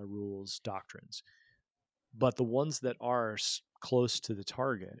dogma, rules, doctrines. But the ones that are close to the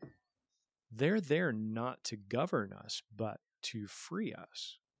target, they're there not to govern us, but to free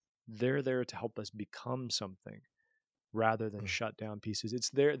us. They're there to help us become something rather than shut down pieces.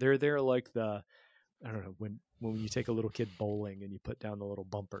 They're there like I don't know, when you take a little kid bowling and you put down the little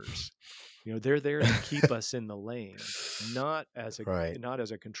bumpers. They're there to keep us in the lane, not as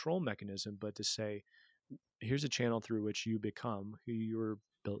a control mechanism, but to say, here's a channel through which you become who you were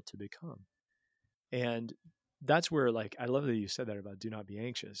built to become. And that's where, like, I love that you said that about do not be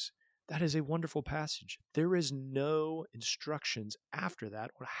anxious. That is a wonderful passage. There is no instructions after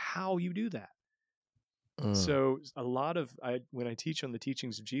that on how you do that. So when I teach on the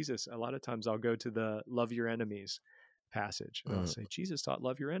teachings of Jesus, a lot of times I'll go to the love your enemies passage, and I'll say, Jesus taught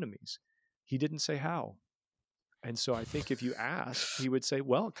love your enemies. He didn't say how. And so I think if you ask, he would say,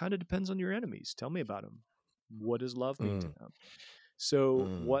 well, it kind of depends on your enemies. Tell me about them. What does love mean to them? So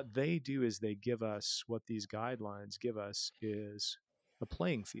what they do is they give us, what these guidelines give us is a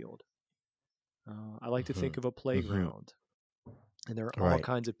playing field. I like to think of a playground, and there are all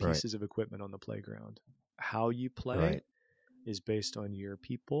kinds of pieces of equipment on the playground. How you play is based on your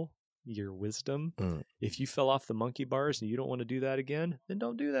people, your wisdom. If you fell off the monkey bars and you don't want to do that again, then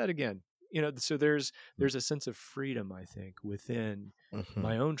don't do that again. So there's a sense of freedom, I think, within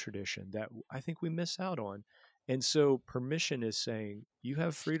my own tradition that I think we miss out on. And so permission is saying, you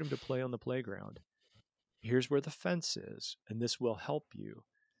have freedom to play on the playground. Here's where the fence is, and this will help you.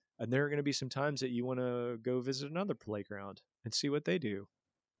 And there are going to be some times that you want to go visit another playground and see what they do,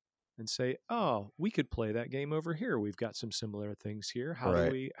 and say, oh, we could play that game over here. We've got some similar things here.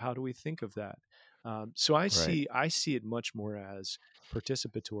 How do we think of that? So I see it much more as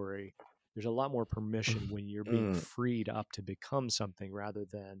participatory. There's a lot more permission when you're being freed up to become something rather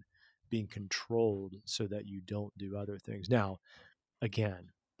than being controlled so that you don't do other things. Now, again,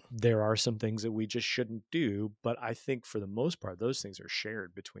 there are some things that we just shouldn't do, but I think for the most part, those things are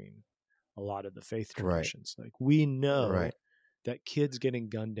shared between a lot of the faith traditions. Like, we know that kids getting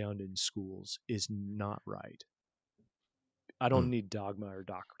gunned down in schools is not right. I don't need dogma or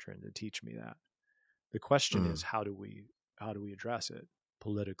doctrine to teach me that. The question is, how do we address it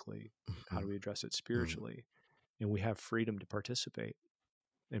politically? How do we address it spiritually? And we have freedom to participate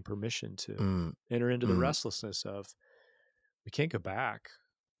and permission to enter into the restlessness of, we can't go back,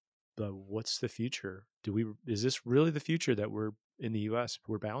 but what's the future? Is this really the future that we're in the US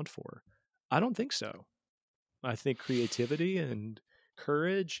we're bound for? I don't think so. I think creativity and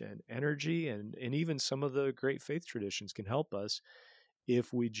courage and energy and even some of the great faith traditions can help us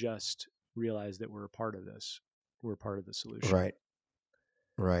if we just realize that we're a part of this. We're part of the solution.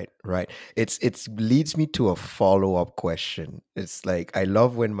 Right. It's leads me to a follow-up question. It's like I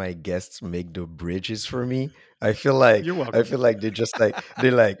love when my guests make the bridges for me. I feel like You're welcome.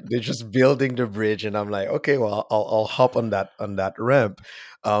 they're just building the bridge, and I'm like, okay, well, I'll hop on that ramp.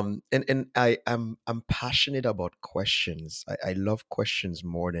 And I'm passionate about questions. I love questions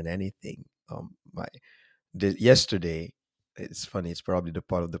more than anything. My Yesterday, it's funny, it's probably the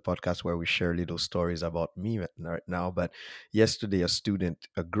part of the podcast where we share little stories about me right now, but yesterday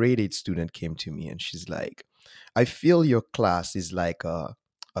a grade 8 student came to me and she's like, I feel your class is like a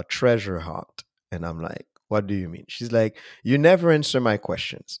treasure hunt. And I'm like, what do you mean? She's like, you never answer my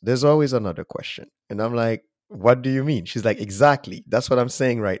questions, there's always another question. And I'm like, what do you mean? She's like, exactly, that's what I'm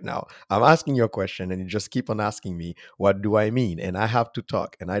saying right now. I'm asking your question and you just keep on asking me what do I mean, and I have to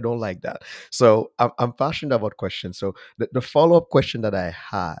talk, and I don't like that. So I'm passionate about questions. So the follow-up question that I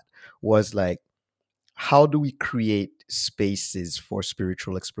had was like, how do we create spaces for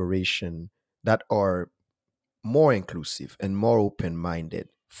spiritual exploration that are more inclusive and more open-minded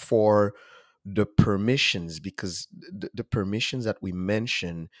for the permissions, because the permissions that we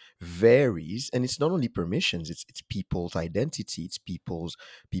mention varies, and it's not only permissions, it's people's identity, it's people's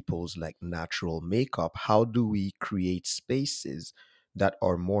like natural makeup. How do we create spaces that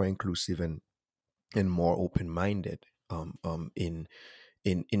are more inclusive and more open-minded,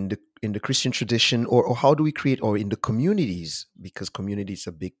 in the Christian tradition, or how do we create, or in the communities, because community is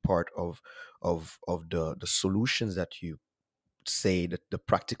a big part of the solutions that you say, that the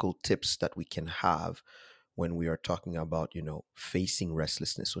practical tips that we can have when we are talking about, facing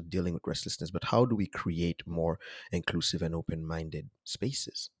restlessness or dealing with restlessness. But how do we create more inclusive and open-minded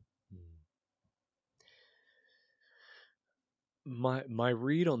spaces? My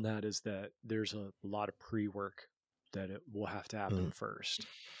read on that is that there's a lot of pre-work that it will have to happen Mm, first.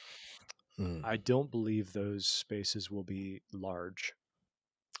 mm, I don't believe those spaces will be large.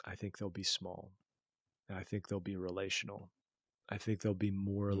 I think they'll be small. I think they'll be relational. I think they'll be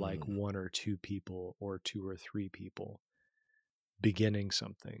more like mm, one or two people or two or three people beginning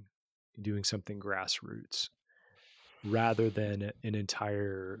something, doing something grassroots, rather than an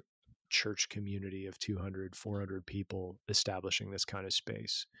entire church community of 200, 400 people establishing this kind of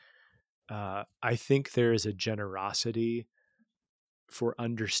space. I think there is a generosity for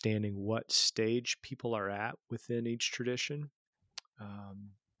understanding what stage people are at within each tradition.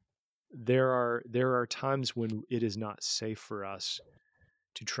 Um, there are times when it is not safe for us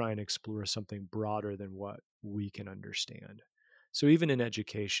to try and explore something broader than what we can understand. So even in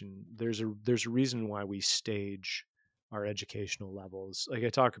education, there's a reason why we stage our educational levels. Like I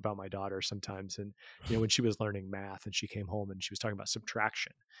talk about my daughter sometimes, and when she was learning math and she came home and she was talking about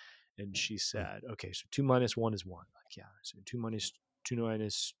subtraction, and she mm, said, "Okay, so 2 minus 1 is 1." Like, yeah. So two minus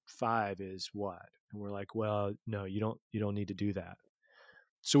 5 is what? And we're like, "Well, no, you don't need to do that."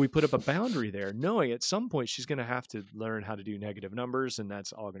 So we put up a boundary there, knowing at some point she's going to have to learn how to do negative numbers, and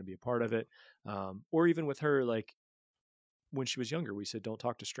that's all going to be a part of it. Or even with her, like when she was younger, we said, "Don't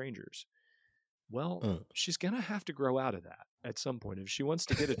talk to strangers." Well, mm, she's going to have to grow out of that at some point. If she wants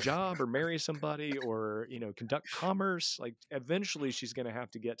to get a job or marry somebody or, conduct commerce, like eventually she's going to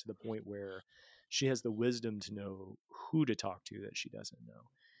have to get to the point where she has the wisdom to know who to talk to that she doesn't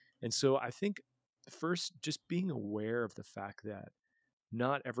know. And so I think first, just being aware of the fact that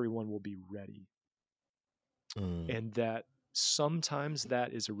not everyone will be ready, mm, and that sometimes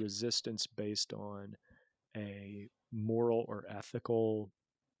that is a resistance based on a moral or ethical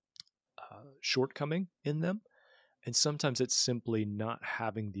shortcoming in them. And sometimes it's simply not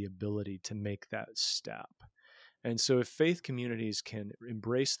having the ability to make that step. And so, if faith communities can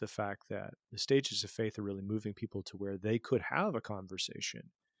embrace the fact that the stages of faith are really moving people to where they could have a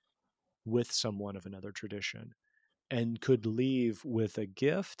conversation with someone of another tradition and could leave with a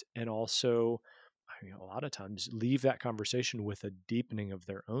gift, and also, I mean, a lot of times leave that conversation with a deepening of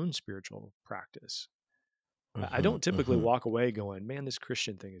their own spiritual practice. I mhm, don't typically mhm, walk away going, "Man, this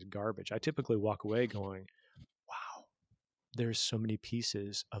Christian thing is garbage." I typically walk away going, "Wow, there's so many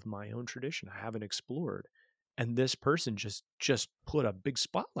pieces of my own tradition I haven't explored, and this person just put a big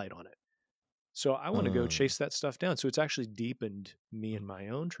spotlight on it. So I want to go mm, chase that stuff down." So it's actually deepened me in my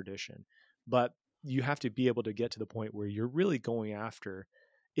own tradition. But you have to be able to get to the point where you're really going after,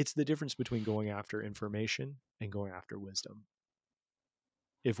 it's the difference between going after information and going after wisdom.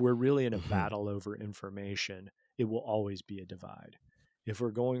 If we're really in a mhm, battle over information, it will always be a divide. If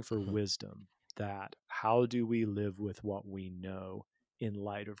we're going for mhm, wisdom, that how do we live with what we know in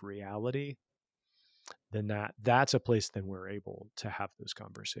light of reality, then that's a place then we're able to have those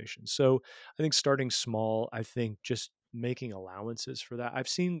conversations. So I think starting small, I think just making allowances for that. I've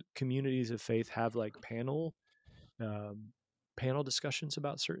seen communities of faith have like panel, um, panel discussions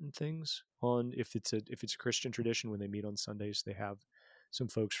about certain things. On if it's a Christian tradition, when they meet on Sundays, they have some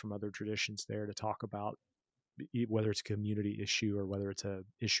folks from other traditions there to talk about whether it's a community issue or whether it's a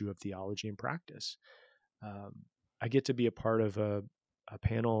issue of theology and practice. I get to be a part of a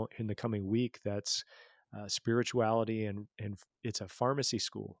panel in the coming week that's spirituality, and it's a pharmacy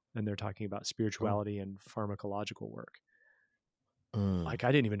school, and they're talking about spirituality and pharmacological work. Like,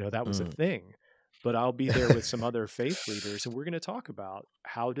 I didn't even know that was a thing, but I'll be there with some other faith leaders, and we're going to talk about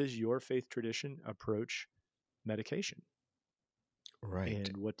how does your faith tradition approach medication, Right.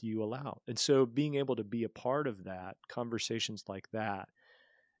 and what do you allow? And so being able to be a part of that, conversations like that,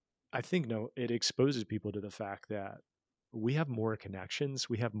 I think, it exposes people to the fact that we have more connections,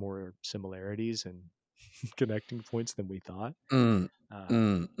 we have more similarities and connecting points than we thought.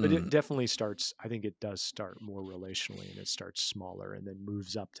 But it definitely starts, I think it does start more relationally, and it starts smaller and then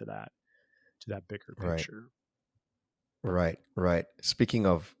moves up to that bigger Right. picture. Right. Speaking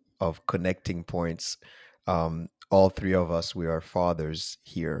of connecting points, all three of us, we are fathers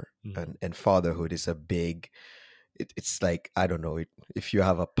here, and fatherhood is a big. It's like, I don't know, if you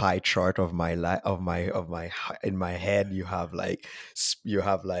have a pie chart of my life, in my head, you have like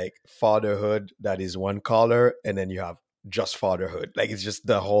fatherhood that is one color, and then you have just fatherhood. Like, it's just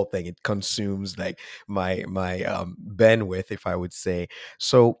the whole thing. It consumes like my bandwidth, if I would say.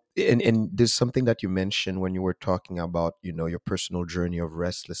 So, and there's something that you mentioned when you were talking about, your personal journey of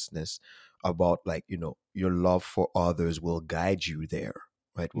restlessness, about like, your love for others will guide you there,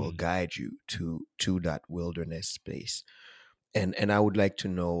 right? Will guide you to that wilderness space. And I would like to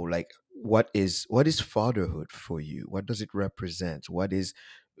know, like, what is fatherhood for you? What does it represent? What is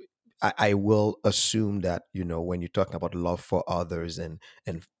I will assume that, when you're talking about love for others, and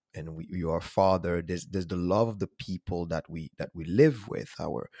your father, there's the love of the people that we live with,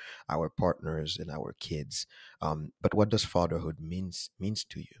 our partners and our kids. But what does fatherhood means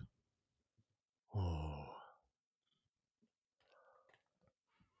to you?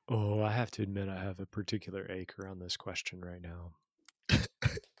 I have to admit, I have a particular ache around this question right now.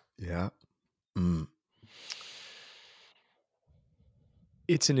 Yeah.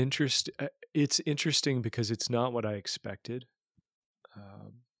 It's interesting because it's not what I expected.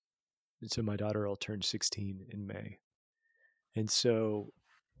 So my daughter will turn 16 in May. And so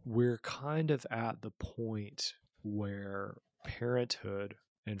we're kind of at the point where parenthood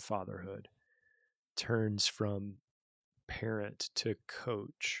and fatherhood turns from parent to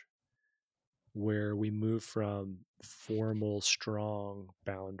coach, where we move from formal, strong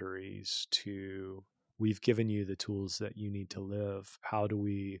boundaries to we've given you the tools that you need to live. How do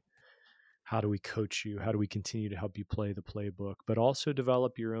we coach you? How do we continue to help you play the playbook, but also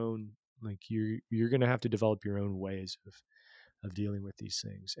develop your own, like you're going to have to develop your own ways of dealing with these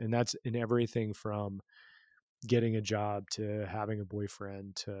things. And that's in everything from getting a job to having a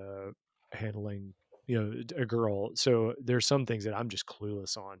boyfriend to handling, a girl. So there's some things that I'm just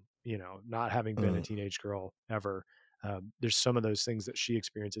clueless on, not having been a teenage girl ever. There's some of those things that she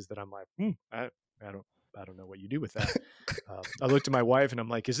experiences that I'm like, I don't know what you do with that. I looked at my wife and I'm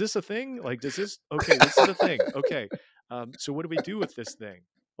like, is this a thing? Like, this is a thing. Okay. So what do we do with this thing?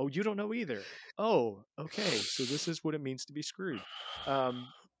 Oh, you don't know either. Oh, okay. So this is what it means to be screwed.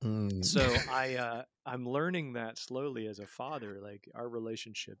 So I'm learning that slowly as a father. Like, our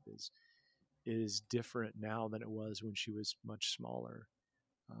relationship is different now than it was when she was much smaller.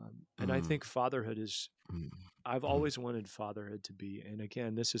 And I think fatherhood is, I've always wanted fatherhood to be, and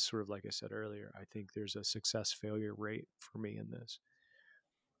again, this is sort of like I said earlier, I think there's a success failure rate for me in this.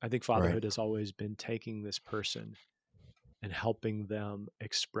 I think fatherhood has always been taking this person and helping them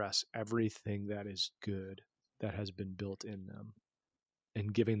express everything that is good that has been built in them,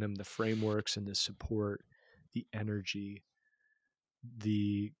 and giving them the frameworks and the support, the energy,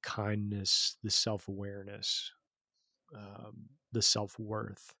 the kindness, the self-awareness, the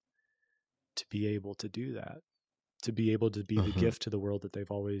self-worth to be able to do that, to be able to be the gift to the world that they've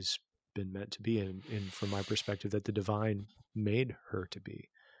always been meant to be, and from my perspective, that the divine made her to be.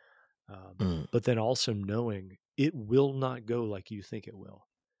 But then also knowing it will not go like you think it will.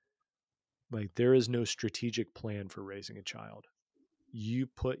 Like, there is no strategic plan for raising a child. You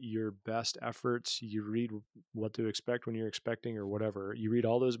put your best efforts, you read What to Expect When You're Expecting, or whatever, you read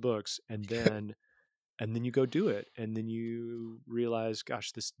all those books, and then you go do it, and then you realize,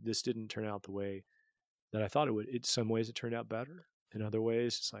 gosh, this didn't turn out the way that I thought it would. In some ways it turned out better. In other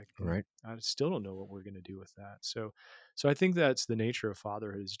ways, it's like, I still don't know what we're going to do with that. So I think that's the nature of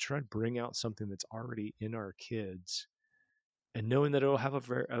fatherhood, is to try to bring out something that's already in our kids, and knowing that it'll have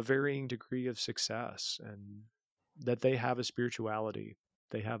a varying degree of success, and that they have a spirituality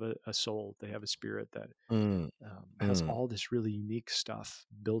They have a soul. They have a spirit that Mm, has mm. all this really unique stuff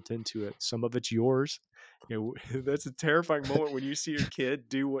built into it. Some of it's yours. That's a terrifying moment when you see your kid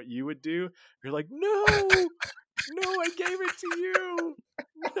do what you would do. You're like, no, no, I gave it to you.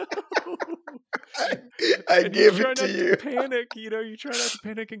 No. I And you gave try it to not to you. panic, you try not to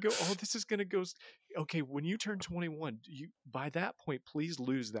panic and go, oh, this is going to go. Okay, when you turn 21, by that point, please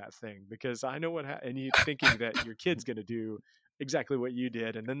lose that thing, because I know what happened. And you thinking that your kid's going to do exactly what you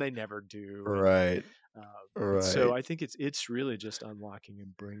did, and then they never do. Right, So right. I think it's really just unlocking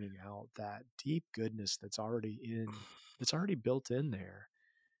and bringing out that deep goodness that's already built in there.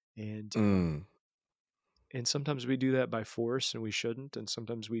 And Mm, and sometimes we do that by force, and we shouldn't, and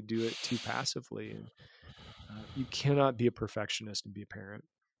sometimes we do it too passively. And you cannot be a perfectionist and be a parent.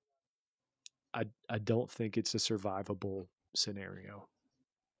 I don't think it's a survivable scenario.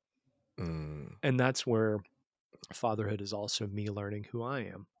 mm. And that's where fatherhood is also me learning who I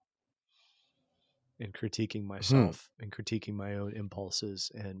am and critiquing Hmm. myself and critiquing my own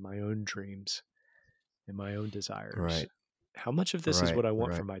impulses and my own dreams and my own desires. Right, How much of this is right, what I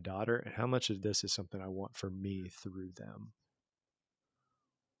want for right. my daughter, and how much of this is something I want for me through them?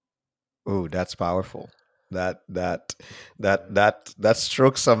 Oh, that's powerful. That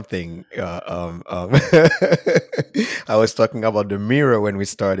strokes something. I was talking about the mirror when we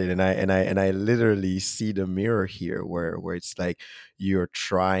started, and I literally see the mirror here, where it's like you're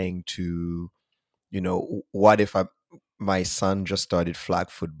trying to, what if my son just started flag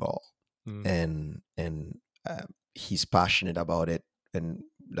football, Mm. and he's passionate about it, and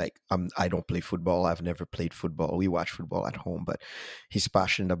like I don't play football. I've never played football. We watch football at home, but he's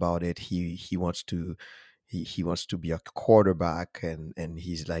passionate about it. He wants to he wants to be a quarterback, and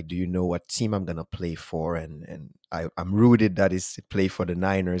he's like, do you know what team I'm gonna play for? And I'm rooted that is play for the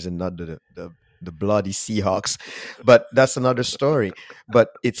Niners and not the bloody Seahawks. But that's another story.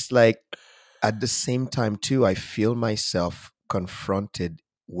 But it's like, at the same time too, I feel myself confronted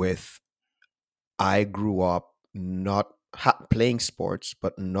with, I grew up not playing sports,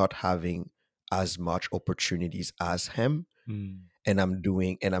 but not having as much opportunities as him. Mm. And I'm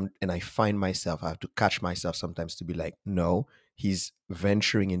doing, and I find myself, I have to catch myself sometimes to be like, no, he's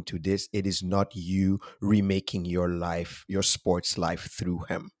venturing into this. It is not you remaking your life, your sports life through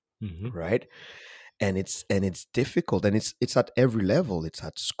him, Mm-hmm. right? And it's difficult, and it's at every level. It's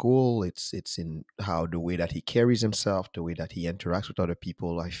at school, it's in how the way that he carries himself, the way that he interacts with other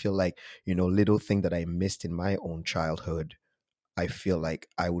people. I feel like, little thing that I missed in my own childhood, I feel like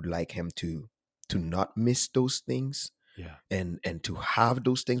I would like him to not miss those things, Yeah. and to have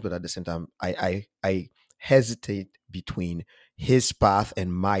those things. But at the same time, I hesitate between his path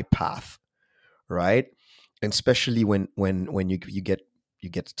and my path, right? And especially when you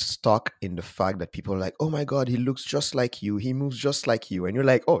get stuck in the fact that people are like, oh my god, he looks just like you, he moves just like you, and you're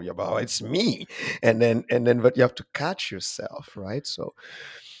like, oh yeah, but it's me. And then but you have to catch yourself, right? So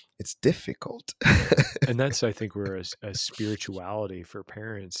it's difficult. And that's, I think, where a spirituality for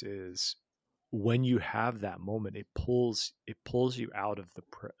parents is, when you have that moment, it pulls you out of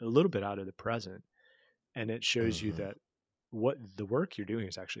a little bit out of the present, and it shows you Mhm. that what the work you're doing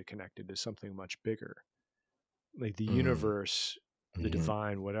is actually connected to something much bigger. Like the Mm. universe, the Mhm.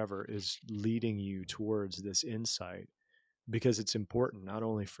 divine, whatever, is leading you towards this insight, because it's important not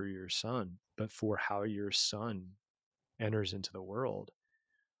only for your son, but for how your son enters into the world,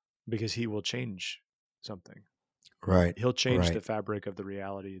 because he will change something. Right, He'll change the right, fabric of the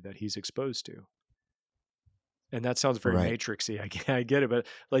reality that he's exposed to. And that sounds very right. matrixy. I get it, but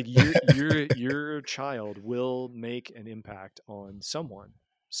like your child will make an impact on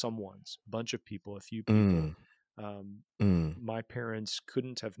someone's bunch of people, a few people. Mm. Um, Mm. my parents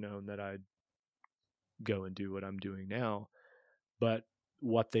couldn't have known that I'd go and do what I'm doing now, but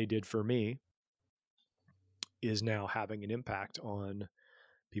what they did for me is now having an impact on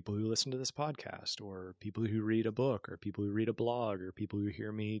people who listen to this podcast, or people who read a book, or people who read a blog, or people who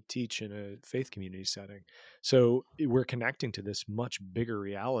hear me teach in a faith community setting. So we're connecting to this much bigger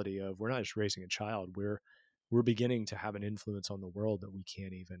reality of, we're not just raising a child, we're beginning to have an influence on the world that we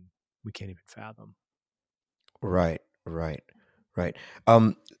can't even fathom. Right, right, right.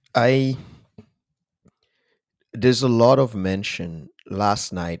 I There's a lot of mention.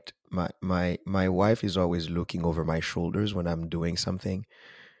 Last night, my wife is always looking over my shoulders when I'm doing something.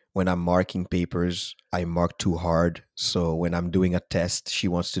 When I'm marking papers, I mark too hard. So when I'm doing a test, she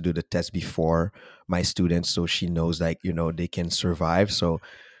wants to do the test before my students, so she knows, like, they can survive. So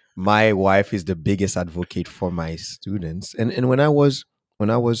my wife is the biggest advocate for my students. And when I was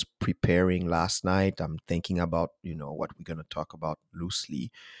preparing last night, I'm thinking about, what we're gonna talk about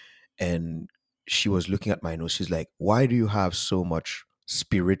loosely, and she was looking at my notes. She's like, why do you have so much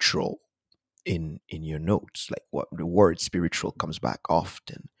spiritual in your notes. Like, what the word spiritual comes back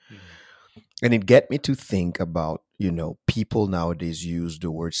often. Mhm. And it get me to think about, people nowadays use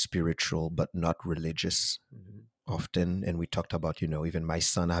the word spiritual but not religious Mhm. often. And we talked about, even my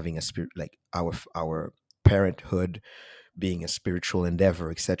son having a spirit, like our parenthood being a spiritual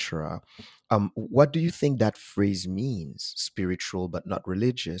endeavor, etc. What do you think that phrase means? Spiritual but not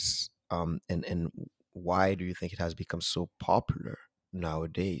religious. And why do you think it has become so popular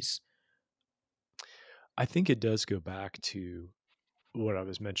nowadays? I think it does go back to what I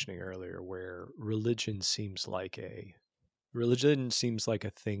was mentioning earlier, where religion seems like a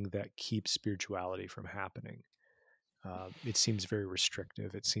thing that keeps spirituality from happening. It seems very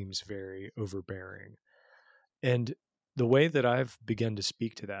restrictive. It seems very overbearing. And the way that I've begun to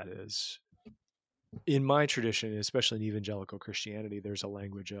speak to that is in my tradition, especially in evangelical Christianity, there's a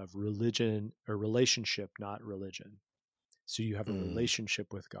language of religion or relationship, not religion. So you have a Mm.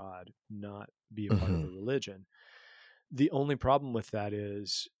 relationship with God, not be a part of Hmm. a religion. The only problem with that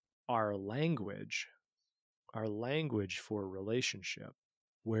is our language, our language for relationship.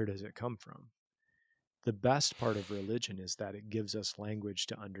 Where does it come from? The best part of religion is that it gives us language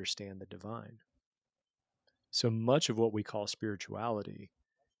to understand the divine. So much of what we call spirituality,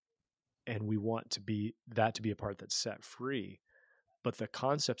 and we want to be that to be a part that's set free, but the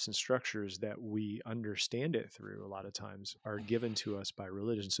concepts and structures that we understand it through a lot of times are given to us by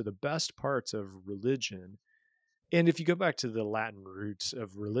religion. So the best parts of religion, and if you go back to the Latin roots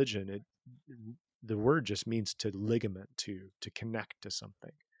of religion, the word just means to ligament, to connect to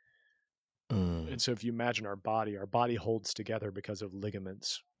something. Mm. And so if you imagine our body holds together because of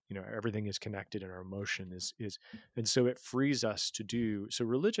ligaments. Everything is connected, and our emotion is, and so it frees us to do. So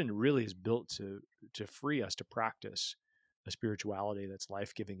religion really is built to free us to practice a spirituality that's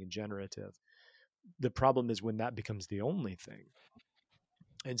life giving and generative. The problem is when that becomes the only thing.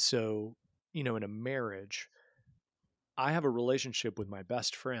 And so, in a marriage, I have a relationship with my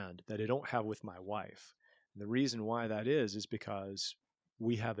best friend that I don't have with my wife. And the reason why that is because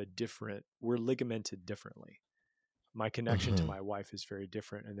we're ligamented differently. My connection to Hmm. my wife is very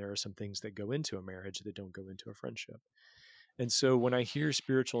different, and there are some things that go into a marriage that don't go into a friendship. And so when I hear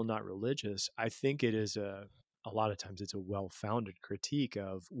spiritual, not religious, I think it is a lot of times it's a well-founded critique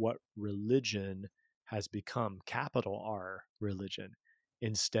of what religion has become, capital R religion,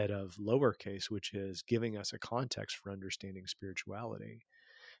 instead of lowercase, which is giving us a context for understanding spirituality.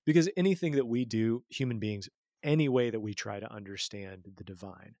 Because anything that we do, human beings, any way that we try to understand the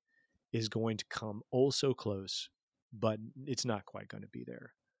divine is going to come oh so close, but it's not quite going to be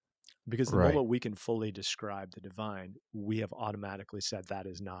there. Because the Right. moment we can fully describe the divine, we have automatically said that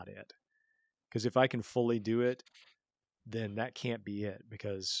is not it. Because if I can fully do it, then that can't be it.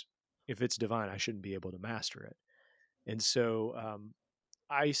 Because if it's divine, I shouldn't be able to master it. And so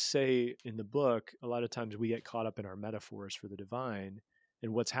I say in the book, a lot of times we get caught up in our metaphors for the divine.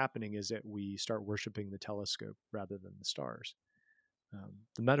 And what's happening is that we start worshiping the telescope rather than the stars.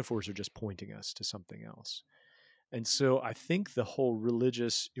 The metaphors are just pointing us to something else. And so I think the whole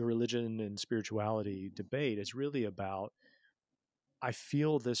religion and spirituality debate is really about I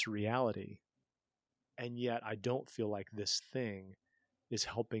feel this reality, and yet I don't feel like this thing is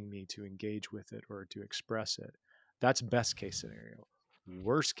helping me to engage with it or to express it. That's best case scenario.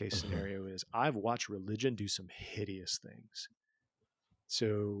 Worst case Hmm. scenario is I've watched religion do some hideous things.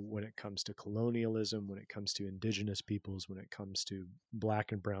 So when it comes to colonialism, when it comes to indigenous peoples, when it comes to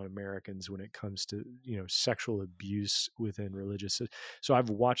black and brown Americans, when it comes to, sexual abuse within religious. So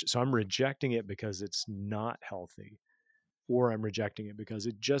I'm rejecting it because it's not healthy, or I'm rejecting it because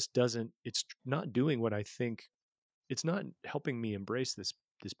it's not doing what I think, it's not helping me embrace this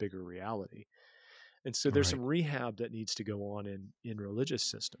bigger reality. And so there's Right. some rehab that needs to go on in religious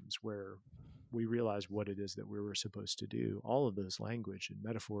systems where we realize what it is that we were supposed to do. All of those language and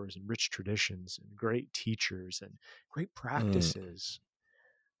metaphors and rich traditions and great teachers and great Mm. practices.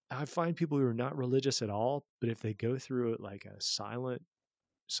 I find people who are not religious at all, but if they go through it like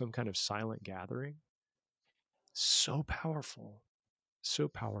some kind of silent gathering, so powerful, so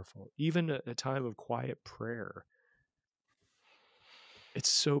powerful. Even a time of quiet prayer, it's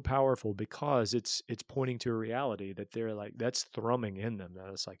so powerful because it's pointing to a reality that they're like, that's thrumming in them, that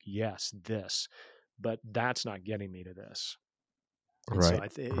it's like, yes, this, but that's not getting me to this. And so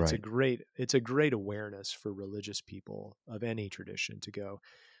Right. it's a Right. great awareness for religious people of any tradition to go,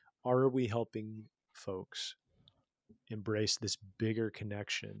 are we helping folks embrace this bigger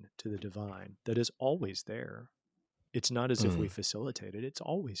connection to the divine that is always there? It's not as if we Mm. facilitate it, it's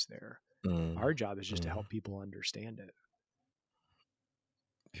always there. Mm. Our job is just to Mm. help people understand it.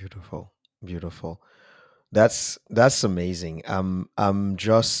 Beautiful. Beautiful. That's amazing. I'm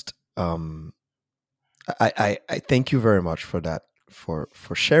just I thank you very much for that, for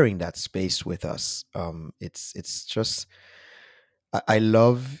sharing that space with us. It's just I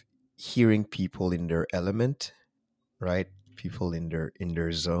love hearing people in their element, right? People in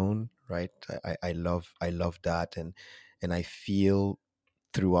their zone, right? I love that, and I feel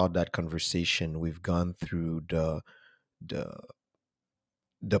throughout that conversation we've gone through the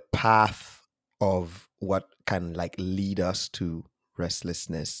the path of what can like lead us to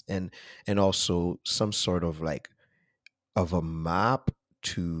restlessness, and also some sort of like of a map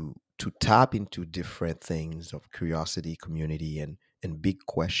to tap into different things of curiosity, community, and big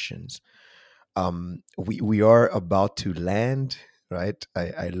questions. We are about to land, right?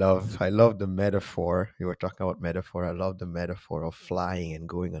 I love the metaphor. You were talking about metaphor. I love the metaphor of flying and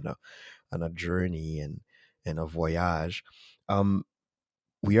going on a journey and a voyage. um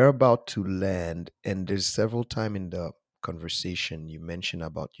we are about to land, and there's several time in the conversation you mentioned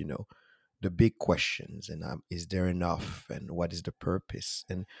about, the big questions, and is there enough, and what is the purpose,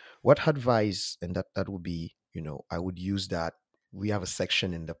 and what advice, and that would be, I would use that. We have a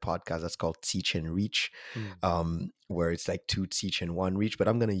section in the podcast that's called teach and reach, Mm. where it's like two teach and one reach, but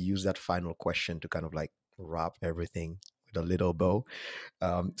I'm going to use that final question to kind of like wrap everything with a little bow.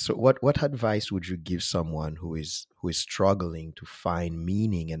 So what advice would you give someone who is struggling to find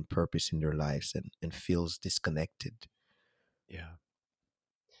meaning and purpose in their lives, and feels disconnected? Yeah.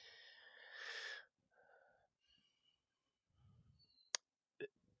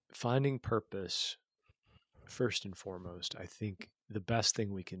 Finding purpose, first and foremost, I think the best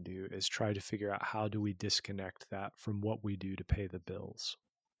thing we can do is try to figure out how do we disconnect that from what we do to pay the bills.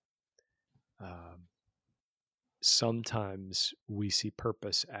 Um, Sometimes we see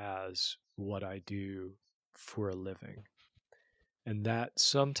purpose as what I do for a living. And that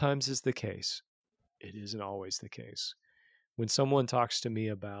sometimes is the case. It isn't always the case. When someone talks to me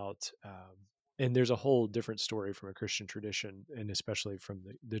about, and there's a whole different story from a Christian tradition, and especially from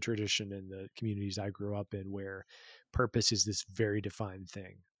the tradition and the communities I grew up in, where purpose is this very defined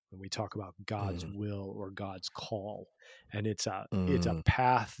thing. When we talk about God's Mm, will or God's call, and it's a mm,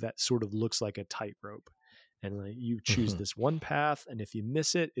 path that sort of looks like a tightrope, and like you choose mhm, this one path, and if you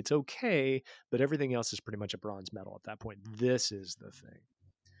miss it, it's okay, but everything else is pretty much a bronze medal at that point. This is the thing.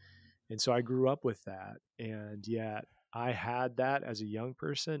 And so I grew up with that. And yet I had that as a young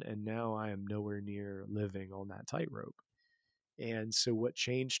person. And now I am nowhere near living on that tightrope. And so what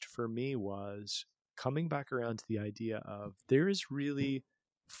changed for me was coming back around to the idea of there is really,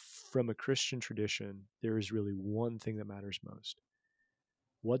 from a Christian tradition, there is really one thing that matters most.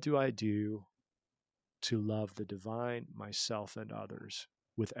 What do I do to love the divine, myself, and others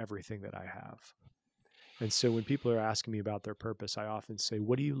with everything that I have? And so when people are asking me about their purpose, I often say,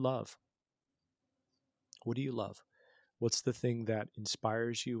 what do you love? What do you love? What's the thing that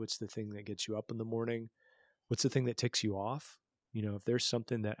inspires you? What's the thing that gets you up in the morning? What's the thing that ticks you off? If there's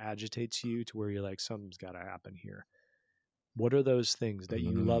something that agitates you to where you're like, something's got to happen here. What are those things that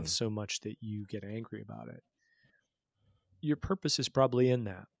you love mm, so much that you get angry about it? Your purpose is probably in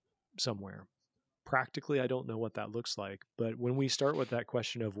that somewhere. Practically, I don't know what that looks like, but when we start with that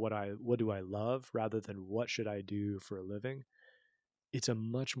question of what do I love rather than what should I do for a living, it's a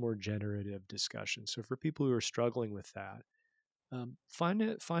much more generative discussion. So for people who are struggling with that,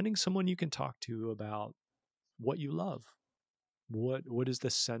 finding someone you can talk to about what you love, what is the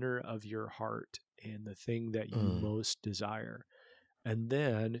center of your heart and the thing that you mm. most desire, and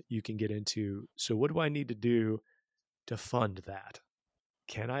then you can get into, so what do I need to do to fund that?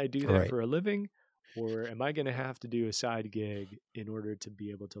 Can I do that Right. for a living, or am I going to have to do a side gig in order to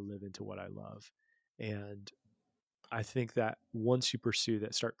be able to live into what I love? And I think that once you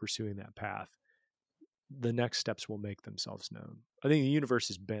start pursuing that path, the next steps will make themselves known. I think the universe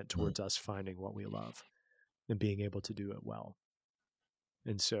is bent Mm, towards us finding what we love and being able to do it well.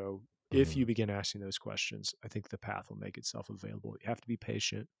 And so if you mm. begin asking those questions, I think the path will make itself available. You have to be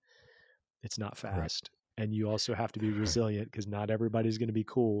patient. It's not Right. fast. And you also have to be resilient because not everybody's going to be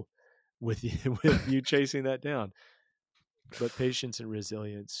cool with you, with you chasing that down. But patience and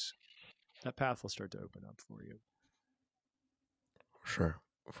resilience, that path will start to open up for you. Sure,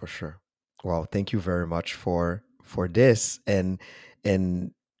 for sure. Well, thank you very much for this, and we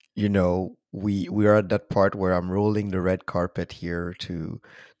are at that part where I'm rolling the red carpet here to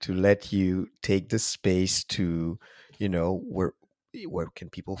let you take the space to, where can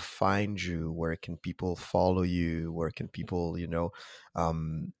people find you? Where can people follow you? Where can people,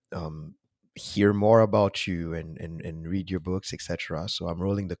 um hear more about you and read your books, etc. So I'm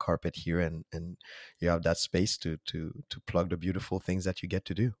rolling the carpet here, and you have that space to plug the beautiful things that you get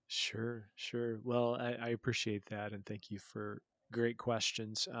to do. Sure, sure. Well, I appreciate that, and thank you for great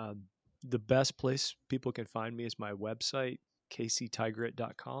questions. The best place people can find me is my website,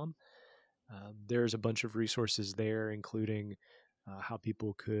 caseytygrett.com. There's a bunch of resources there, including how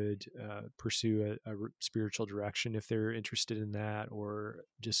people could pursue a spiritual direction if they're interested in that, or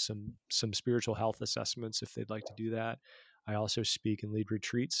just some spiritual health assessments if they'd like to do that. I also speak and lead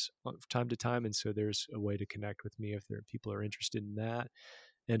retreats from time to time, and so there's a way to connect with me if people are interested in that.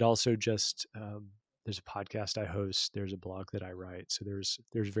 And also just there's a podcast I host. There's a blog that I write. So there's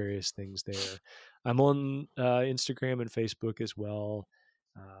various things there. I'm on Instagram and Facebook as well,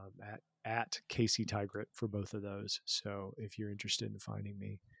 at Casey Tygrett for both of those. So if you're interested in finding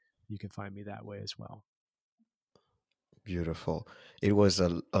me, you can find me that way as well. Beautiful. It was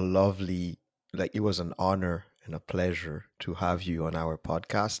a lovely, like, it was an honor and a pleasure to have you on our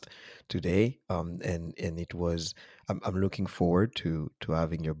podcast today. And it was, I'm looking forward to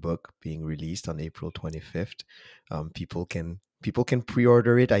having your book being released on April 25th. People can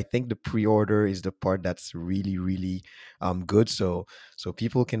pre-order it. I think the pre-order is the part that's really, really good. So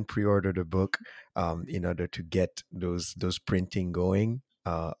people can pre-order the book in order to get those printing going.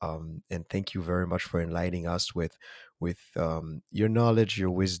 And thank you very much for enlightening us with your knowledge,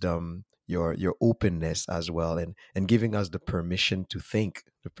 your wisdom, your openness as well, and giving us the permission to think,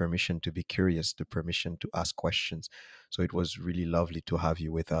 the permission to be curious, the permission to ask questions. So it was really lovely to have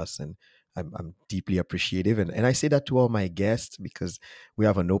you with us, and I'm deeply appreciative. And I say that to all my guests because we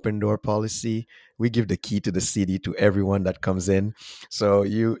have an open door policy. We give the key to the city to everyone that comes in. So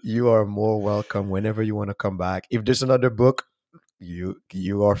you are more welcome whenever you want to come back. If there's another book, you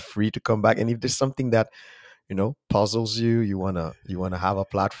are free to come back. And if there's something that puzzles you wanna have a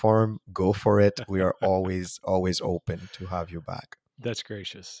platform, go for it. We are always open to have you back. That's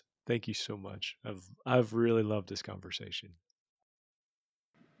gracious. Thank you so much. I've really loved this conversation.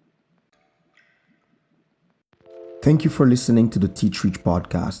 Thank you for listening to the Teach Reach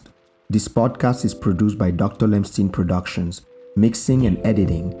podcast. This podcast is produced by Dr. Lemstein Productions, mixing and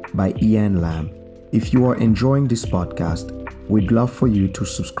editing by Ian Lamb. If you are enjoying this podcast, we'd love for you to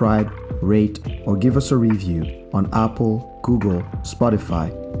subscribe, rate, or give us a review on Apple, Google,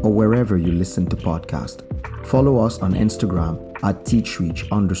 Spotify, or wherever you listen to podcasts. Follow us on Instagram at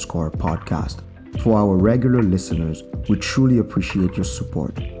teachreach_podcast. For our regular listeners, we truly appreciate your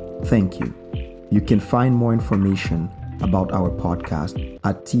support. Thank you. You can find more information about our podcast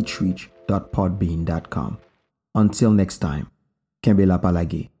at teachreach.podbean.com. Until next time, Kembela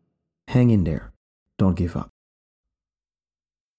Palage. Hang in there. Don't give up.